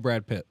Pacino,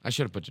 Brad Pitt. I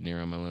should have put De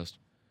Niro on my list.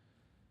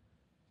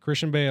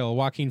 Christian Bale,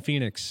 Joaquin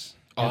Phoenix,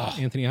 Oh.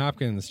 Anthony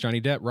Hopkins, Johnny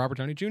Depp, Robert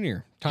Downey Jr.,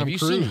 Tom Have you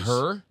Cruise, seen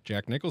Her?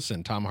 Jack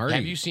Nicholson, Tom Hardy.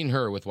 Have you seen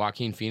Her with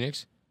Joaquin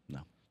Phoenix? No.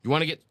 You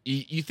want to get,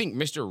 you think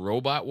Mr.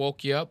 Robot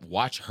woke you up?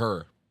 Watch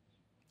Her.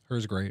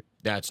 Her's great.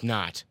 That's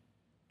not.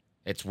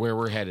 It's where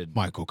we're headed.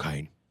 Michael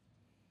Caine.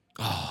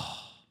 Oh.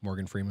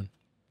 Morgan Freeman.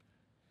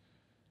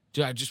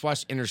 Dude, I just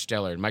watched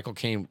Interstellar, and Michael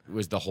Caine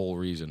was the whole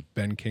reason.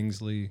 Ben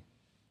Kingsley.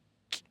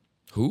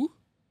 Who?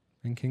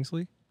 Ben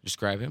Kingsley?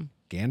 Describe him.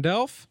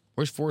 Gandalf?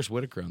 Where's Forrest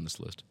Whitaker on this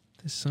list?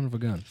 This son of a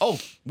gun. Oh,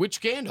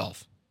 which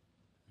Gandalf?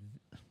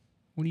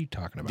 What are you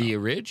talking about? The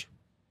Ridge?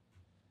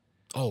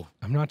 Oh,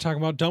 I'm not talking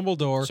about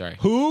Dumbledore. Sorry.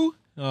 Who?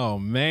 Oh,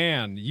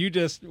 man. You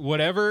just,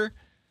 whatever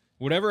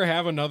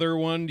have another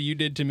one you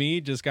did to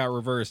me just got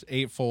reversed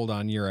eightfold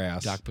on your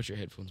ass. Doc, put your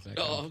headphones back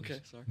on.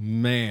 Please. Sorry.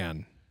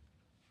 Man.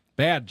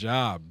 Bad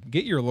job.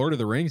 Get your Lord of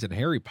the Rings and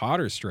Harry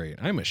Potter straight.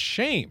 I'm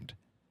ashamed.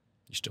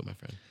 You're still my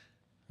friend.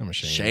 I'm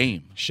ashamed.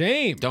 Shame.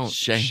 Shame. Don't.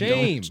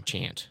 Shame. Don't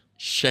chant.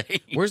 Shame.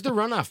 Where's the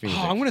runoff music?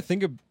 Oh, I'm going to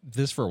think of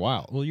this for a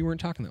while. Well, you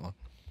weren't talking that long.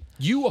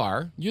 You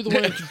are. You're the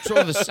one in control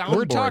of the soundboard.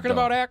 We're talking though.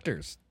 about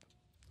actors.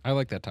 I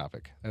like that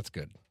topic. That's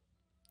good.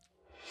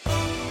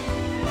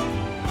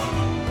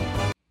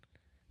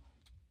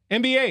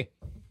 NBA.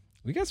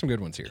 We got some good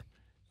ones here.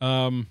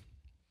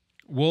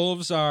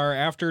 Wolves are,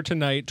 after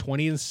tonight,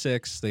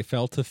 20-6. They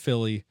fell to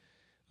Philly.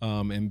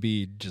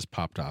 Embiid just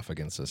popped off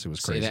against us. It was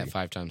Say crazy. that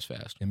 5 times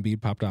fast.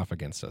 Embiid popped off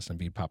against us.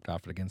 Embiid popped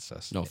off against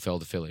us. No, fell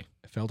to Philly.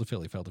 Fell to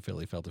Philly, fell to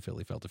Philly, fell to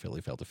Philly, fell to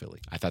Philly, fell to Philly.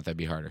 I thought that'd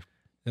be harder.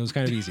 It was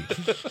kind of easy.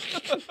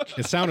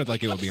 It sounded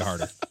like it would be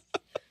harder.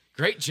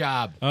 Great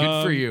job.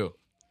 Good for you.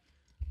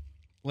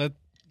 Let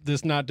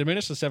this not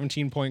diminish the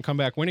 17-point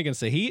comeback win against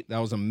the Heat. That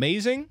was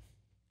amazing.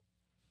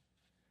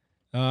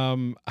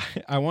 I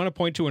want to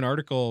point to an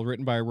article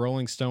written by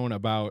Rolling Stone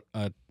about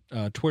a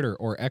Twitter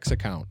or X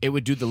account. It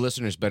would do the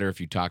listeners better if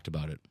you talked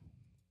about it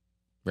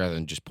rather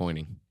than just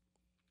pointing.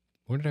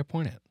 What did I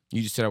point at?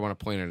 You just said I want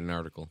to point at an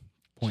article.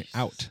 Point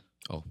out.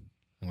 Oh.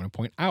 I'm going to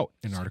point out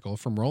an article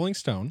from Rolling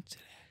Stone.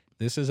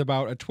 This is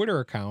about a Twitter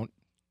account,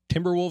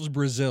 Timberwolves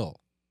Brazil,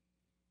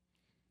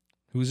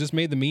 who's just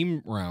made the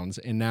meme rounds,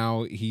 and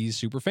now he's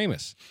super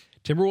famous.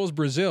 Timberwolves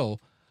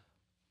Brazil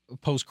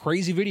posts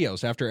crazy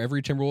videos after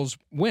every Timberwolves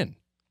win.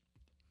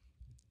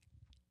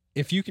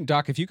 If you can,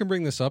 Doc, if you can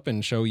bring this up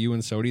and show you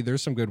and Sodi,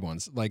 there's some good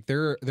ones. Like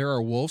there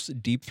are wolves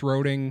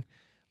deep-throating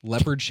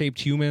leopard-shaped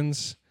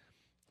humans.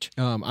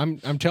 I'm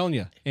telling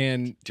you.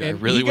 And Do I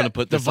really want to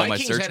put this on my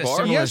Vikings search had a bar?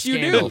 similar Yes, you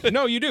scandal. do.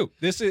 No, you do.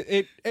 This is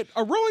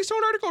a Rolling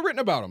Stone article written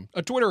about him,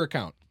 a Twitter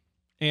account.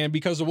 And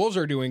because the Wolves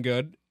are doing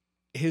good,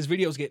 his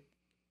videos get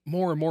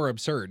more and more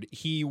absurd.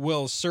 He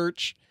will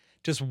search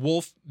just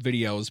wolf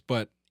videos,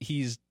 but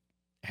he's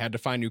had to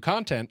find new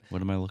content.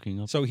 What am I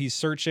looking up? So he's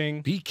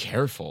searching Be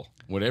careful,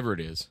 whatever it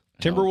is.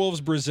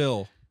 Timberwolves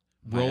Brazil,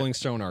 Rolling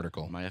Stone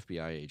article. My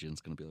FBI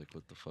agent's gonna be like,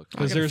 "What the fuck?"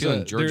 I got a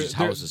feeling Georgie's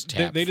house is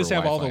tapped They just for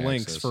have all the Wi-Fi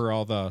links access. for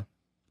all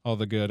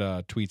the good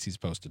tweets he's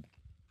posted.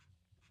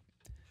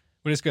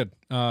 But it's good.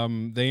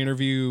 They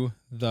interview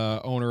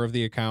the owner of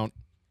the account,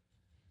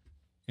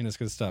 and it's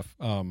good stuff.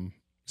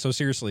 So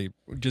seriously,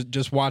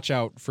 just watch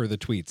out for the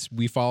tweets.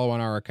 We follow on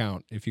our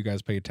account if you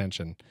guys pay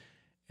attention,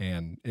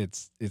 and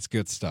it's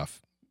good stuff.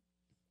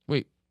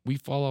 Wait, we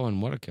follow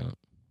on what account?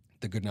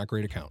 The Good Not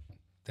Great account.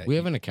 That We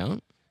have an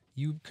account?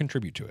 you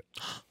contribute to it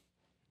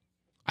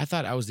I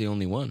thought I was the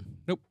only one.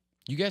 Nope.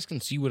 You guys can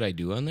see what I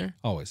do on there?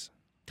 always.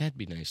 That'd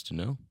be nice to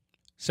know.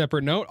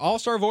 Separate note: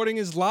 All-Star voting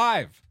is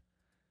live.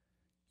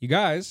 You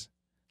guys,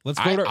 let's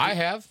vote. I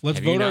have. Let's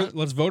Have you vote. not?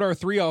 Let's vote our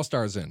 3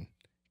 All-Stars in.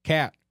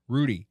 Kat,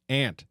 Rudy,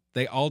 Ant.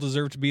 They all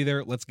deserve to be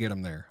there. Let's get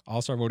them there.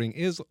 All-Star voting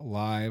is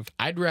live.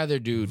 I'd rather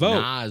do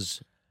Vote.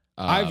 Nas.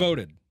 I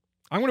voted.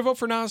 I'm going to vote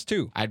for Nas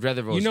too. I'd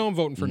rather vote. You know I'm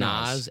voting for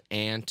Nas,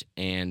 Ant,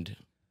 and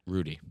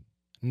Rudy.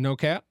 No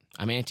Cat?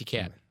 I'm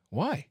anti-cat.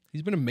 Why?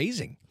 He's been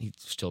amazing. He's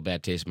still a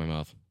bad taste in my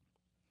mouth.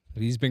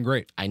 He's been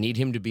great. I need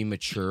him to be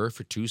mature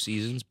for 2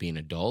 seasons, be an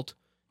adult,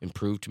 and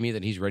prove to me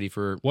that he's ready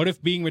for. What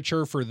if being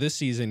mature for this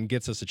season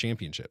gets us a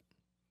championship?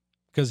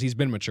 Because he's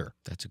been mature.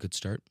 That's a good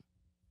start.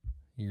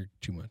 You're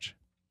too much.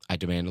 I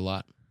demand a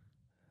lot.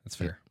 That's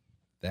fair.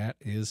 That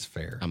is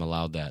fair. I'm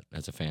allowed that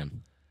as a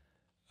fan.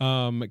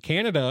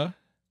 Canada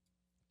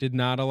did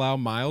not allow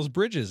Miles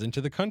Bridges into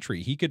the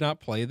country. He could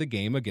not play the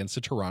game against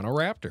the Toronto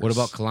Raptors. What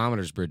about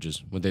Kilometers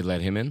Bridges? Would they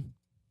let him in?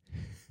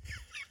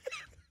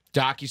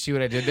 Doc, you see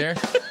what I did there?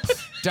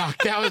 Doc,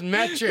 that was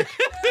metric.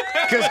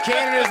 Because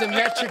Canada's a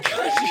metric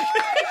country.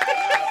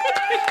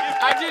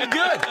 I did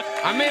good.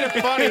 I made it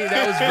funny.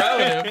 That was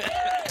relative,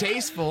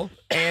 tasteful,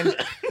 and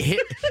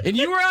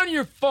you were on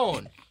your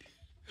phone.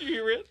 You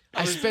hear it?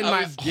 I spent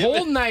my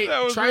whole night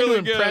trying to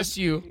impress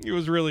you. It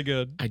was really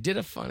good. I did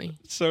a funny.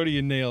 Sody,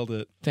 you nailed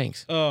it.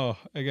 Thanks. Oh,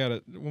 I got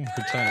it one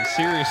more time.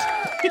 Seriously.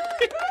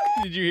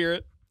 Did you hear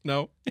it?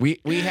 No. We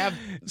have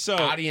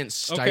audience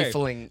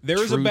stifling.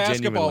 There's true,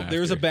 genuine a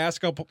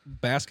laughter.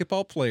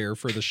 basketball player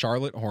for the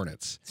Charlotte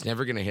Hornets. It's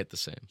never gonna hit the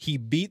same. He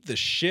beat the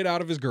shit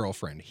out of his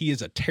girlfriend. He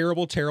is a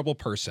terrible, terrible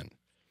person.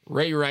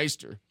 Ray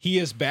Reister. He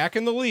is back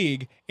in the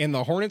league, and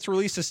the Hornets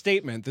released a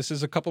statement. This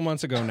is a couple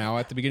months ago now,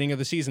 at the beginning of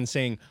the season,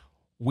 saying,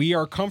 "We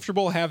are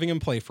comfortable having him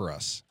play for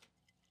us.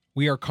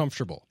 We are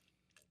comfortable."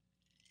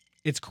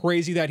 It's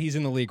crazy that he's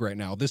in the league right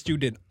now. This dude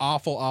did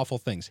awful, awful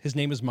things. His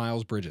name is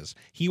Miles Bridges.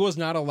 He was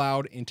not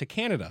allowed into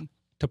Canada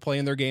to play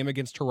in their game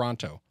against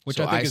Toronto, which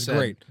I think is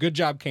great. Good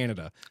job,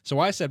 Canada. So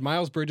I said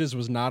Miles Bridges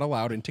was not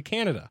allowed into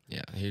Canada.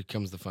 Yeah, here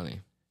comes the funny.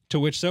 To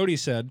which Sody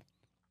said,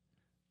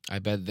 I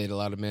bet they'd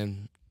allowed him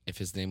in if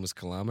his name was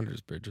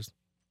Kilometers Bridges.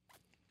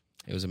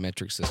 It was a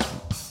metric system.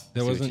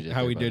 That wasn't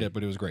how he did it,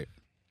 but it was great.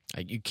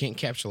 You can't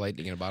capture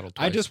lightning in a bottle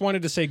twice. I just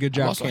wanted to say good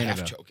job, I'm also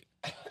Canada. half joking.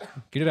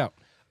 Get it out.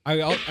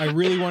 I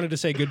really wanted to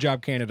say good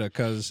job, Canada,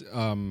 because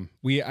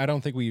I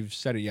don't think we've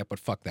said it yet, but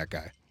fuck that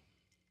guy.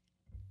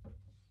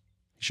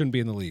 He shouldn't be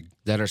in the league. Is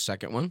that our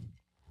second one?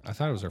 I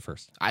thought it was our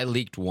first. I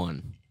leaked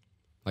one.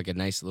 Like a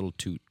nice little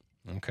toot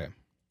Okay.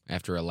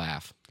 after a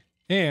laugh.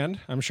 And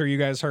I'm sure you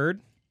guys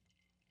heard,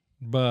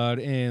 but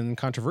in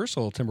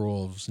controversial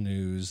Timberwolves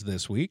news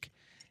this week,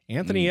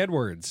 Anthony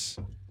Edwards.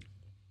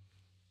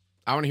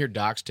 I want to hear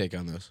Doc's take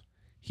on this.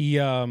 He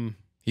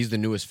He's the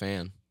newest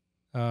fan.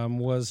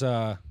 was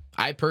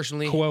I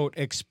personally quote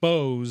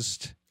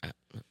exposed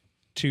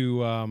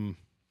to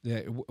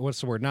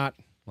what's the word? Not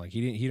like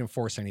he didn't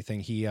force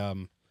anything. He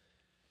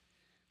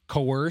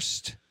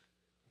coerced.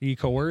 He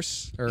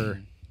coerced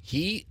or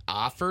he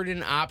offered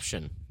an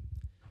option.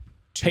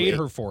 Paid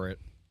her for it.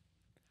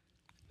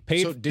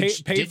 Paid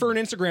for an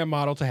Instagram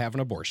model to have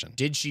an abortion.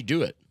 Did she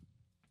do it?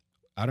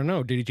 I don't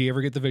know. Did he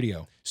ever get the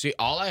video? See,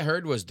 all I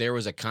heard was there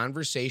was a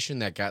conversation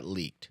that got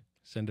leaked.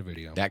 Send a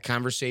video. That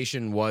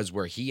conversation was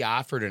where he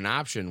offered an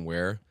option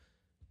where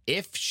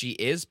if she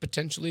is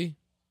potentially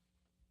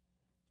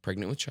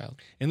pregnant with child,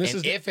 and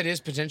if it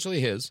is potentially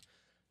his,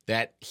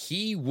 that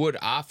he would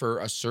offer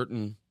a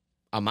certain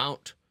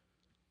amount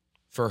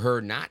for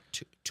her not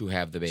to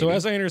have the baby. So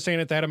as I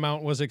understand it, that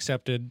amount was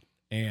accepted,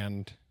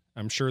 and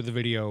I'm sure the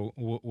video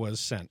was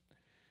sent.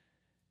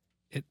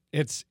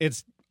 It's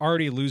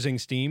already losing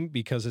steam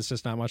because it's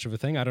just not much of a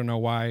thing. I don't know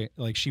why,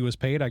 like, she was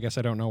paid. I guess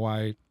I don't know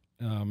why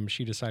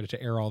she decided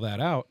to air all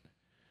that out.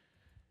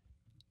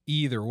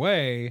 Either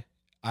way,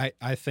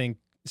 I think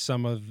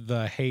some of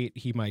the hate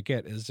he might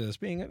get is just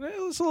being a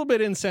little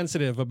bit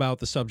insensitive about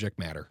the subject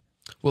matter.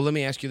 Well, let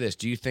me ask you this.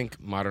 Do you think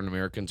modern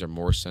Americans are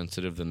more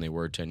sensitive than they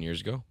were 10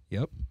 years ago?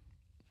 Yep.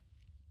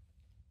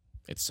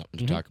 It's something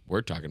to talk.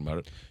 We're talking about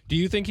it. Do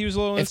you think he was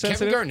a little If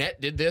insensitive? Kevin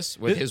Garnett did this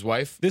with his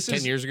wife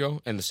 10 years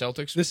ago and the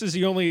Celtics?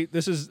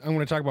 I'm going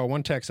to talk about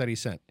one text that he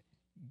sent.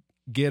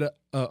 Get a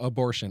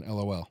abortion,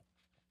 LOL.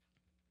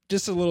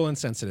 Just a little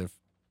insensitive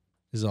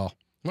is all.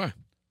 Why?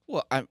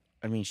 Well,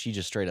 I mean, she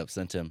just straight up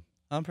sent him,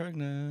 "I'm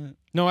pregnant."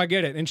 No, I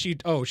get it. And she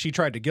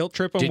tried to guilt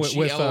trip him Did she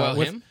LOL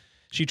him?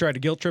 She tried to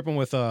guilt trip him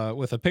with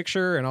a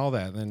picture and all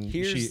that. And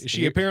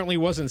she apparently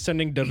wasn't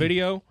sending the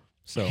video.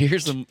 So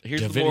Here's the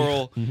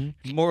moral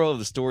moral of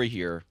the story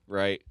here,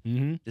 right?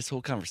 Mm-hmm. This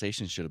whole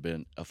conversation should have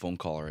been a phone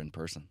call or in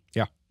person.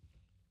 Yeah.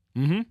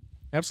 Mm-hmm.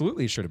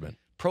 Absolutely, it should have been.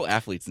 Pro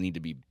athletes need to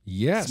be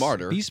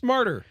smarter. Be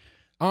smarter.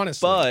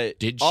 Honestly. But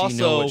did she also,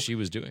 know what she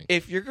was doing?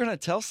 If you're gonna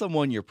tell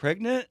someone you're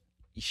pregnant,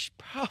 you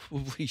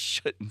probably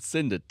shouldn't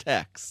send a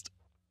text.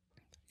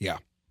 Yeah.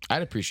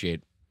 I'd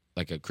appreciate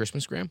like a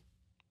Christmas gram.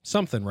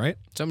 Something, right?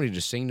 Somebody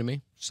just sing to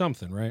me.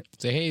 Something, right?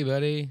 Say, hey,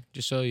 buddy,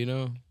 just so you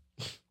know.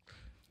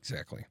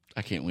 Exactly.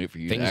 I can't wait for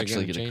you Things to are actually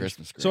gonna get a change.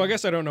 Christmas screen. So I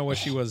guess I don't know what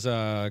she was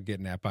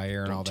getting at by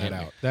airing all that tempt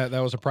me. out. That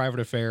was a private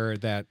affair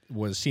that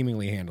was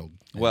seemingly handled.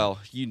 Well,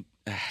 you.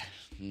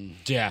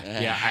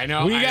 Yeah, I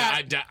know.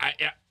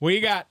 What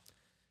you got?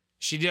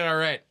 She did all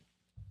right.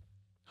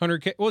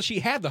 100K. Well, she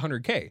had the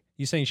 100K.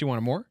 You saying she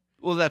wanted more?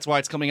 Well, that's why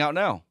it's coming out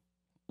now.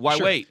 Why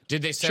Sure. wait?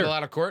 Did they settle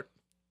out of court?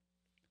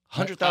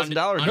 $100,000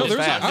 No, goes I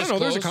fast. don't know.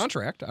 There's a Undisclosed?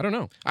 contract. I don't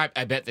know.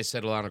 I bet they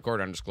settled out of court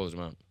undisclosed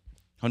amount.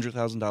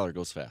 $100,000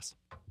 goes fast.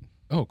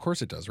 Oh, of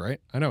course it does, right?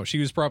 I know. She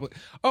was probably...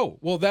 Oh,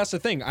 well, that's the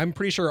thing. I'm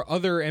pretty sure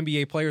other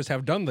NBA players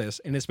have done this,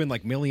 and it's been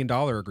like $1 million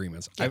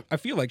agreements. Yeah. I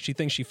feel like she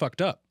thinks she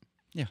fucked up.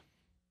 Yeah.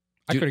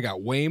 I could have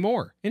got way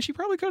more. And she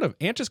probably could have.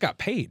 Ant just got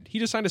paid. He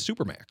just signed a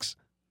Supermax.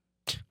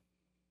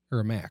 Or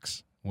a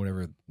max,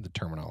 whatever the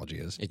terminology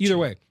is. Either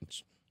way,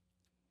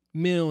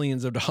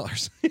 millions of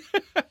dollars.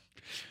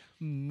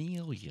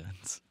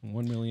 Millions.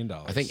 $1 million.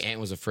 I think Ant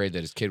was afraid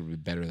that his kid would be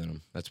better than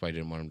him. That's why he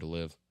didn't want him to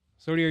live.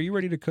 Sody, are you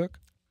ready to cook?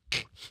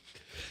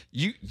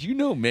 You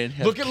know, man.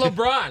 Look at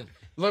LeBron.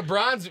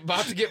 LeBron's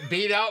about to get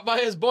beat out by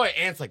his boy.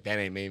 Ant's like, that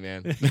ain't me,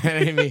 man. That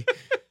ain't me.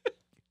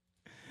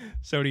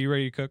 Sody, you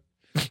ready to cook?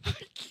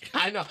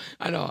 I know.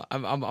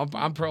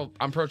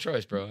 I'm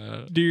pro-choice,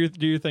 bro. Do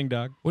your thing,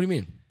 Doc. What do you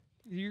mean?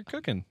 You're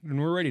cooking, and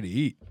we're ready to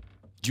eat.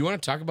 Do you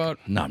want to talk about?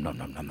 Nom nom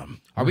nom nom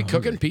nom. Are we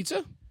cooking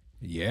pizza?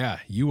 Yeah,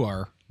 you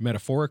are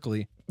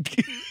metaphorically.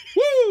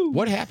 Woo!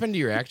 What happened to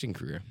your acting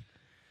career?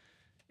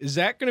 Is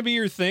that going to be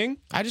your thing?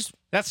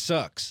 That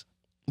sucks.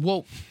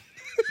 Well,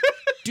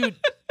 dude.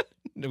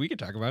 We can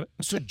talk about it.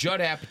 So Judd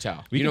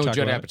Apatow. We You can know who talk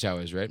Judd about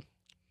Apatow is, right?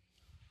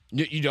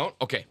 You don't?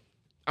 Okay.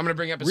 I'm going to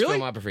bring up his Really?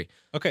 filmography.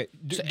 Okay,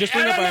 So- just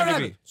bring up no.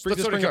 IMDb. Let's Just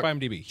go to bring up cook.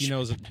 IMDb. He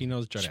knows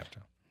Judd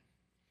Apatow.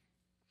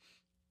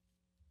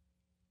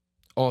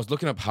 Oh, I was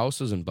looking up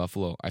houses in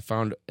Buffalo. I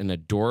found an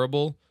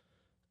adorable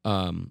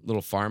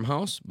little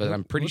farmhouse, but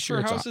I'm pretty Look sure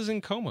for it's houses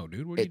in Como,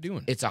 dude. What are you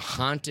doing? It's a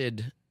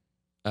haunted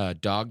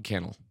dog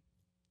kennel.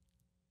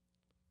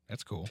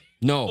 That's cool.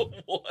 No.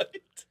 What?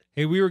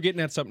 Hey, we were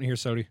getting at something here,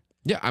 Sody.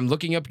 Yeah, I'm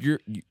looking up your...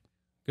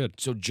 Good.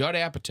 So Judd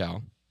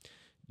Apatow,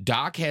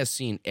 Doc has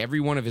seen every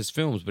one of his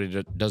films, but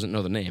he doesn't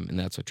know the name, and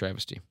that's a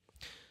travesty.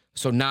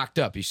 So Knocked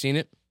Up, you seen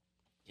it?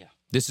 Yeah.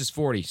 This is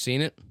 40,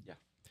 seen it? Yeah.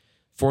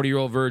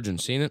 40-Year-Old Virgin,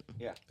 seen it?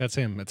 Yeah. That's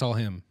him. That's all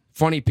him.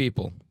 Funny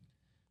People.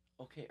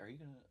 Okay, are you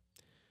gonna?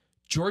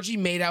 Georgie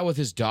made out with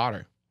his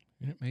daughter.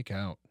 You didn't make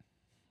out.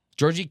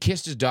 Georgie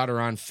kissed his daughter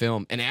on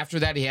film, and after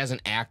that, he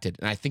hasn't acted.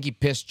 And I think he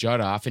pissed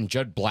Judd off, and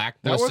Judd That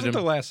blacklisted wasn't him.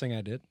 the last thing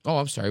I did. Oh,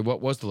 I'm sorry.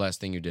 What was the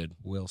last thing you did?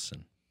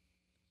 Wilson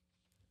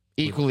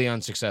Equally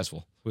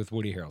unsuccessful. with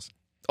Woody Harrelson.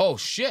 Oh,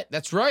 shit.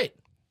 That's right.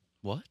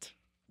 What?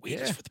 Wait,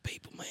 it's for the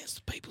people, man. It's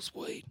the people's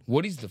wait.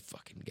 Woody's the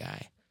fucking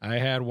guy. I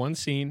had one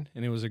scene,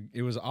 and it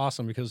was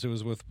awesome because it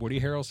was with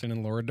Woody Harrelson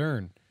and Laura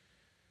Dern,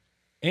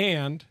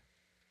 and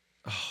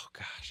oh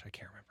gosh, I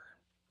can't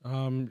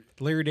remember.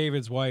 Larry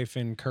David's wife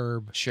in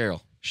Curb,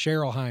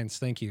 Cheryl Hines.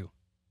 Thank you.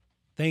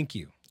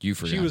 You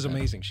forgot. She was that.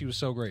 amazing. She was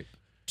so great.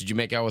 Did you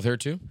make out with her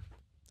too?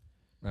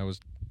 I was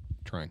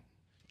trying.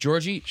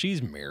 Georgie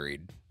She's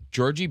married.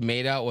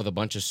 made out with a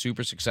bunch of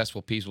super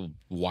successful people,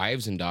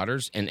 wives and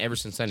daughters, and ever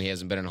since then he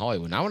hasn't been in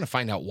Hollywood. Now I want to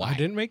find out why. I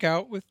didn't make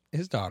out with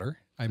his daughter.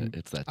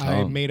 It's that I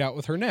tongue. made out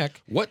with her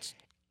neck, What's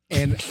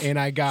and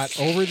I got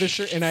over the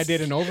shirt, and I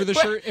did an over the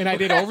shirt, and I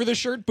did over the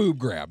shirt boob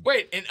grab.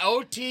 wait, an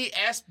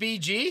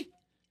OTSBG?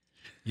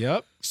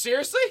 Yep,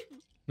 Seriously?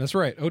 that's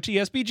right.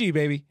 OTSBG,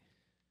 baby,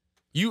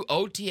 You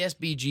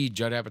OTSBG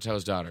Judd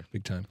Apatow's daughter.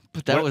 big time.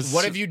 But that was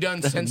What have you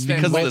done since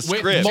then? because of the with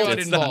script. Judd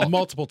It's involved?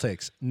 Multiple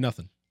takes,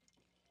 nothing.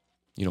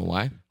 You know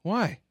why?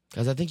 Why?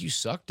 Because I think you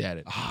sucked at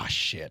it. Ah,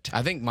 shit.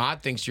 I think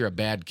Maud thinks you're a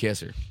bad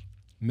kisser.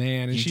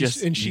 Man, and You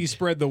she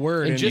spread the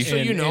word. And just so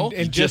you know,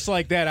 and just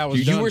like that, I was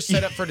You done. were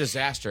set up for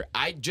disaster.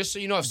 Just so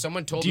you know, if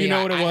someone told Do me you know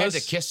I what it had was? to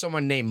kiss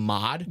someone named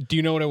Maud, Do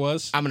you know what it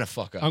was? I'm gonna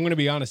fuck up. I'm going to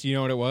be honest. You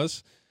know what it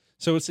was?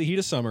 So it's the heat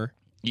of summer,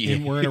 Yeah.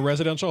 and we're in a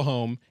residential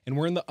home, and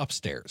we're in the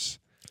upstairs.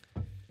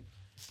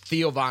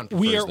 Theo Von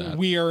prefers that.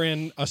 We are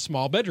in a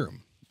small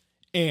bedroom,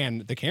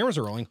 and the cameras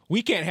are rolling.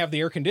 We can't have the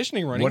air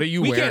conditioning running. What are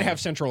you we wearing? can't have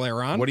central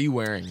air on. What are you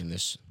wearing in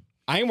this?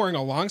 I am wearing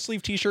a long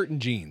sleeve T-shirt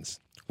and jeans.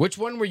 Which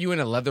one were you in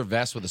a leather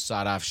vest with a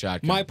sawed-off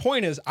shotgun? My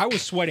point is, I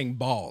was sweating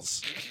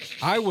balls.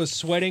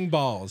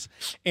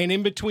 And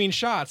in between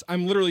shots,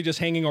 I'm literally just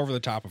hanging over the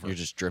top of her, You're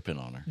just dripping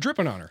on her.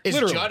 dripping on her. Is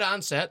literally. Judd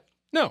on set?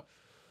 No.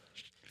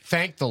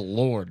 Thank the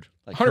Lord.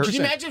 Like 100%. Can you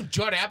imagine if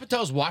Judd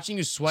Apatow's watching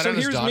you sweat So on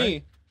his here's daughter?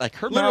 me. Like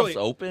her Literally, mouth's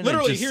open.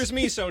 Literally, and just, here's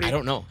me, Sody. I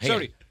don't know. Hang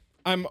Sody,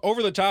 I'm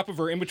over the top of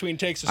her in between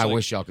takes. Just I like,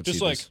 wish y'all could just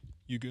see like, this.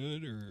 you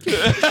good or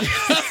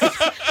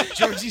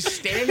Georgie's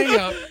standing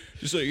up.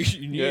 just like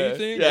you need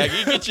anything? Yeah,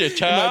 you get your And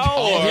towel.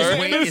 all his or-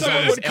 weight then is on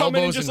someone his would come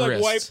in and elbows just and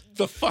like wipe wrists.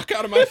 the fuck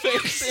out of my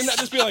face, and I'd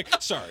just be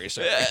like, sorry.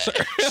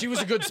 She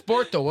was a good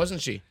sport, though, wasn't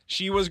she?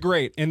 She was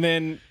great. And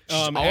then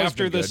always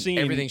after been the good. scene,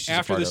 Everything she's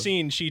a part of.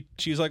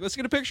 she's like, let's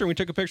get a picture. And we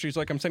took a picture. She's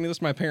like, I'm sending this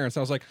to my parents.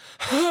 And I was like,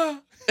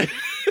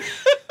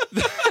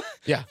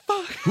 Yeah.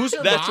 Who's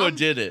her That's mom? what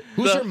did it.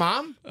 Who's her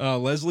mom?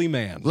 Leslie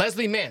Mann.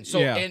 Leslie Mann. So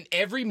Yeah. in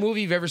every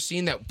movie you've ever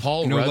seen that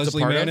Paul You know who Rudd's a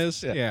Leslie part Mann of,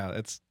 is? Yeah,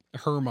 it's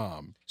her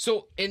mom.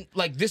 So in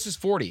like This Is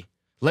 40,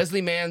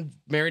 Leslie Mann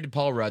married to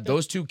Paul Rudd.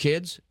 Those two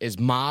kids is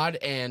Maud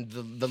and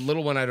the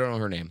little one. I don't know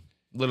her name.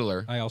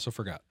 Littler. I also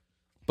forgot.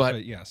 But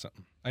But yeah,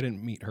 something. I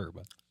didn't meet her,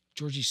 but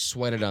Georgie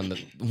sweated on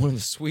one of the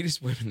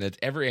sweetest women that's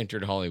ever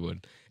entered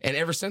Hollywood. And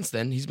ever since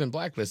then, he's been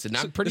blacklisted. And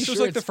I'm pretty this sure was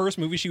like the it's- first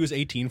movie she was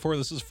 18 for.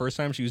 This was the first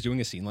time she was doing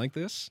a scene like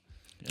this.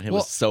 And it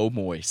was so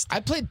moist. I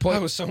played I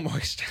was so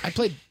moist. I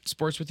played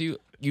sports with you.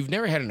 You've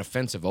never had an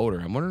offensive odor.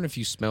 I'm wondering if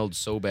you smelled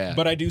so bad.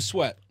 But I do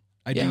sweat.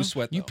 I Yeah, do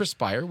sweat. You though.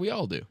 perspire. We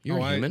all do. You're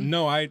Oh, a human.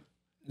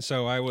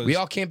 So I was. We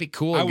all can't be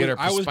cool I and was, get our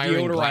I was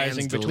perspiring glands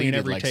deodorizing between deleted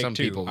every like take some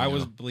too. people. I you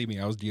was, know. believe me,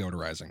 I was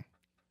deodorizing.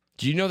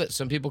 Do you know that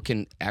some people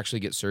can actually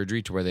get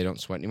surgery to where they don't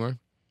sweat anymore?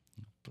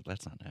 But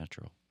that's not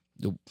natural.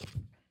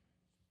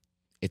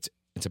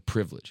 It's a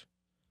privilege,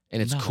 and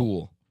it's No.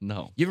 cool.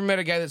 No. You ever met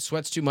a guy that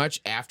sweats too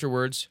much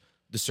afterwards,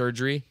 the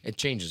surgery? It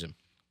changes him.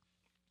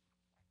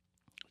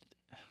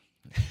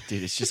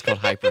 Dude, it's just called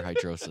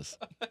hyperhidrosis.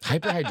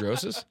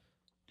 Hyperhidrosis?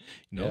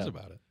 He knows Yeah.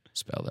 about it.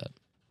 Spell that.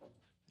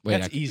 Wait,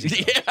 That's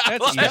easy. Yeah,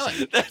 That's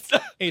easy. That's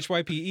not...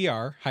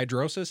 HYPER,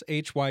 hydrosis,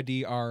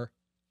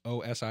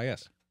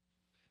 HYDROSIS.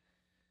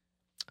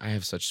 I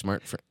have such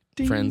smart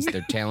friends.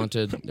 They're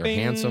talented. They're Bing.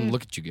 handsome.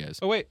 Look at you guys.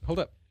 Oh, wait, hold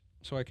up.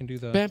 So I can do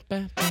the. Ba,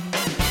 ba, ba.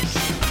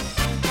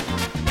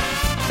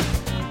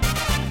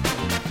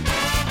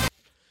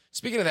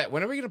 Speaking of that,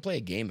 when are we going to play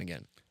a game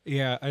again?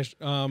 Yeah,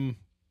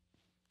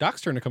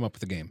 Doc's turn to come up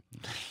with a game.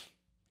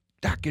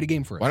 Doc, get a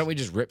game for us. Why don't we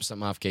just rip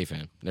something off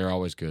K-Fan? They're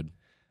always good.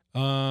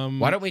 Why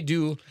Why don't we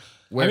do...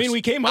 I mean,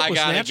 we came up I with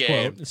got a Snatch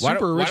game. Quote. Why don't-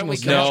 Super why don't original we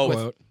Snatch go with-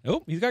 Quote.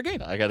 Oh, he's got a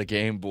game. I got a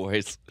game,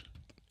 boys.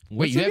 Wait,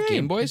 What's you the have game?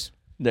 Game Boys?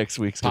 Next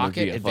week's going to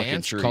Pocket, be a fucking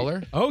Advanced, treat.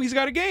 Color? Oh, he's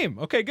got a game.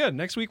 Okay, good.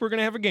 Next week we're going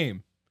to have a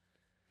game.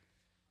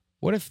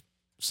 What if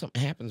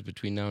something happens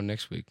between now and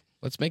next week?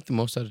 Let's make the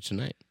most out of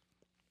tonight.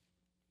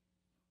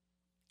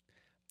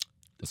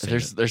 Let's save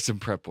it. There's some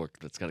prep work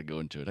that's got to go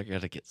into it. I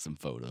got to get some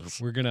photos.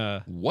 We're going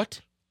to...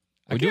 What?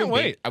 I can't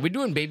wait. Are we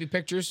doing baby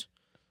pictures?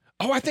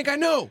 Oh, I think I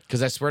know.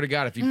 Because I swear to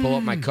God, if you pull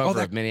up my cover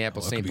that- of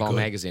Minneapolis that could St. be Paul good.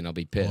 magazine, I'll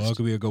be pissed. Well, that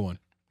could be a good one.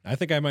 I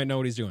think I might know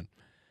what he's doing.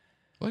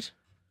 What?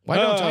 Why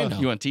don't I know?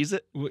 You want to tease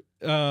it?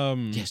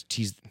 Yes,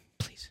 tease,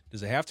 please.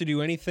 Does it have to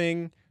do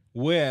anything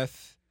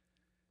with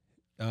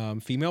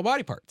female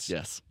body parts?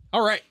 Yes.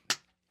 All right.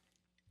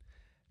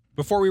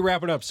 Before we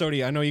wrap it up,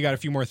 Sodi, I know you got a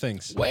few more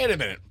things. Wait a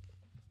minute.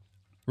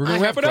 We're going I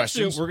to wrap have it up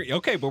questions. soon.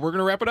 Okay, but we're going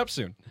to wrap it up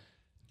soon.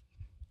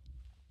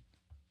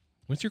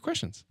 What's your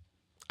questions?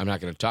 I'm not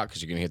going to talk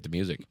because you're going to hit the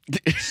music.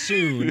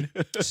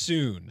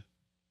 Soon.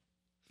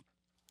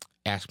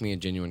 Ask me a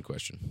genuine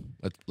question.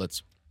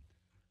 Let's.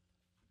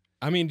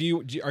 I mean,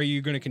 are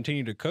you going to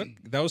continue to cook?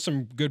 That was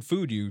some good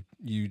food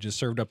you just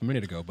served up a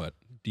minute ago, but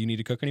do you need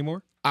to cook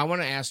anymore? I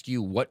want to ask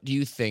you, what do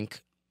you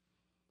think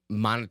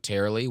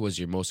monetarily was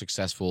your most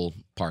successful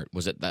part?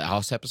 Was it the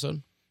house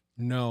episode?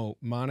 No,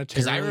 monetarily.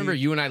 Because I remember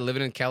you and I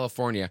living in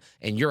California,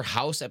 and your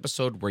house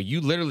episode where you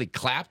literally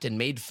clapped and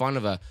made fun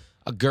of a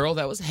girl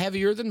that was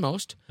heavier than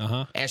most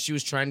as she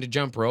was trying to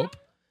jump rope.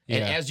 And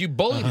Yeah. as you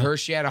bullied her,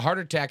 she had a heart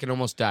attack and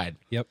almost died.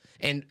 Yep.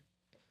 And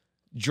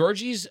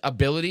Georgie's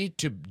ability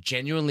to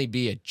genuinely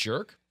be a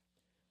jerk,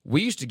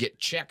 we used to get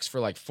checks for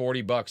like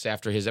 $40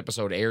 after his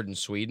episode aired in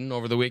Sweden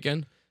over the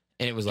weekend.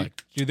 And it was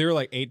like, Dude, they were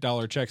like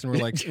 $8 checks, and we're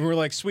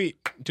like, sweet,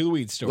 to the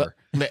weed store.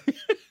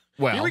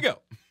 well, Here we go.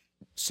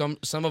 Some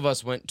of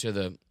us went to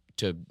the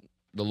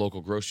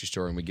local grocery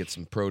store and we get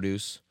some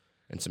produce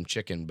and some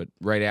chicken, but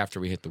right after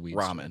we hit the weeds.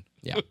 Ramen.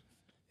 Yeah.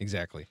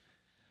 Exactly.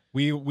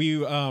 It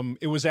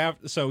was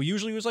so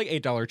usually it was like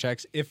 $8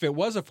 checks. If it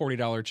was a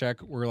 $40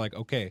 check, we're like,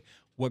 okay,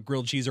 what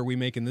grilled cheese are we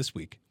making this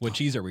week? What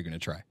cheese are we going to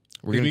try?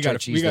 We're gonna try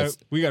cheese that's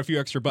we got a few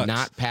extra bucks.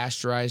 not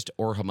pasteurized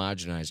or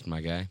homogenized,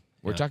 my guy.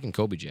 We're talking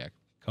Kobe Jack.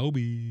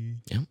 Kobe.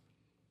 Yeah.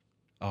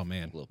 Oh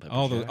man, Little pepper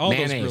all jack. those grilled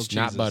Mayonnaise, cheeses,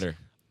 not butter.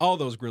 All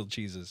those grilled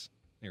cheeses.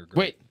 They were great.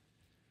 Wait,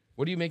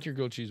 what do you make your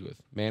grilled cheese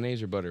with?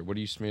 Mayonnaise or butter? What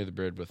do you smear the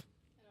bread with?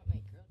 I don't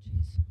make grilled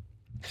cheese.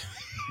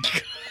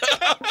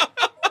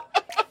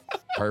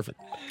 Perfect.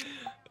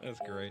 That's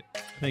great.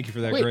 Thank you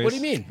for that, Wait, Grace. what do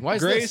you mean? Why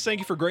is Grace, this? thank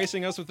you for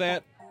gracing us with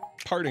that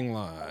parting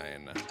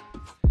line.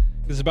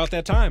 This is about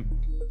that time.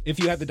 If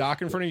you had the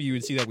doc in front of you, you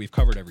would see that we've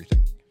covered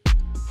everything.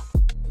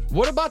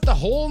 What about the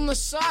hole in the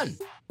sun?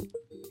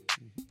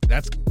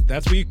 That's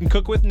what you can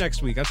cook with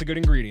next week. That's a good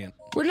ingredient.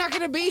 We're not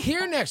going to be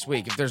here next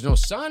week if there's no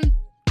sun.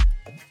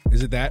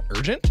 Is it that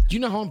urgent? Do you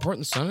know how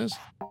important the sun is?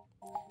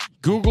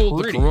 Google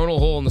Pretty. the coronal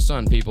hole in the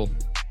sun, people.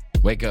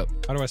 Wake up.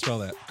 How do I spell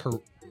that?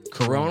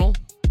 Coronal?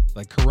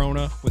 Like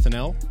Corona with an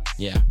L?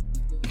 Yeah.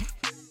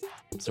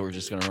 So we're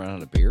just going to run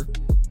out of beer?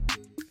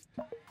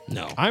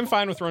 No. I'm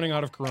fine with running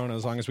out of Corona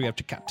as long as we have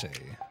Tecate.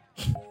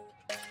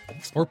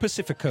 Or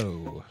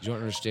Pacifico. You don't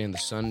understand the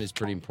sun is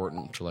pretty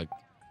important to like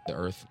the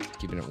earth,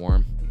 keeping it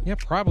warm. Yeah,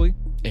 probably.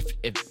 If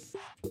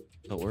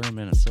But we're in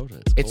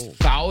Minnesota. It's cold.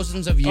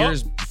 thousands of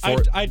years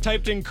before I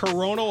typed in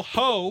coronal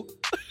hoe,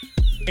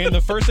 and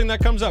the first thing that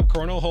comes up,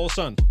 coronal hole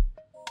sun.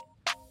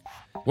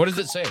 What does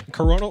it say?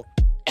 Coronal.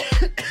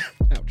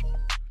 Ouch.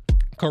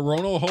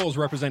 Coronal holes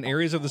represent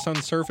areas of the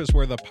sun's surface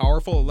where the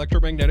powerful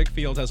electromagnetic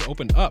field has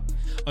opened up,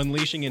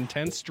 unleashing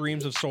intense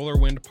streams of solar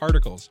wind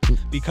particles.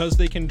 Because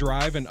they can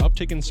drive an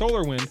uptick in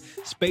solar wind,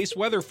 space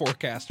weather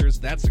forecasters,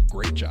 that's a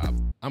great job.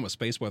 I'm a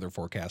space weather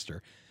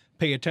forecaster.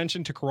 Pay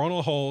attention to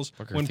coronal holes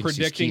when thinks he's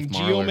predicting Keith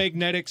Marler.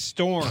 geomagnetic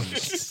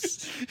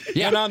storms.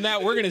 Yeah. And on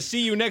that, we're going to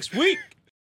see you next week.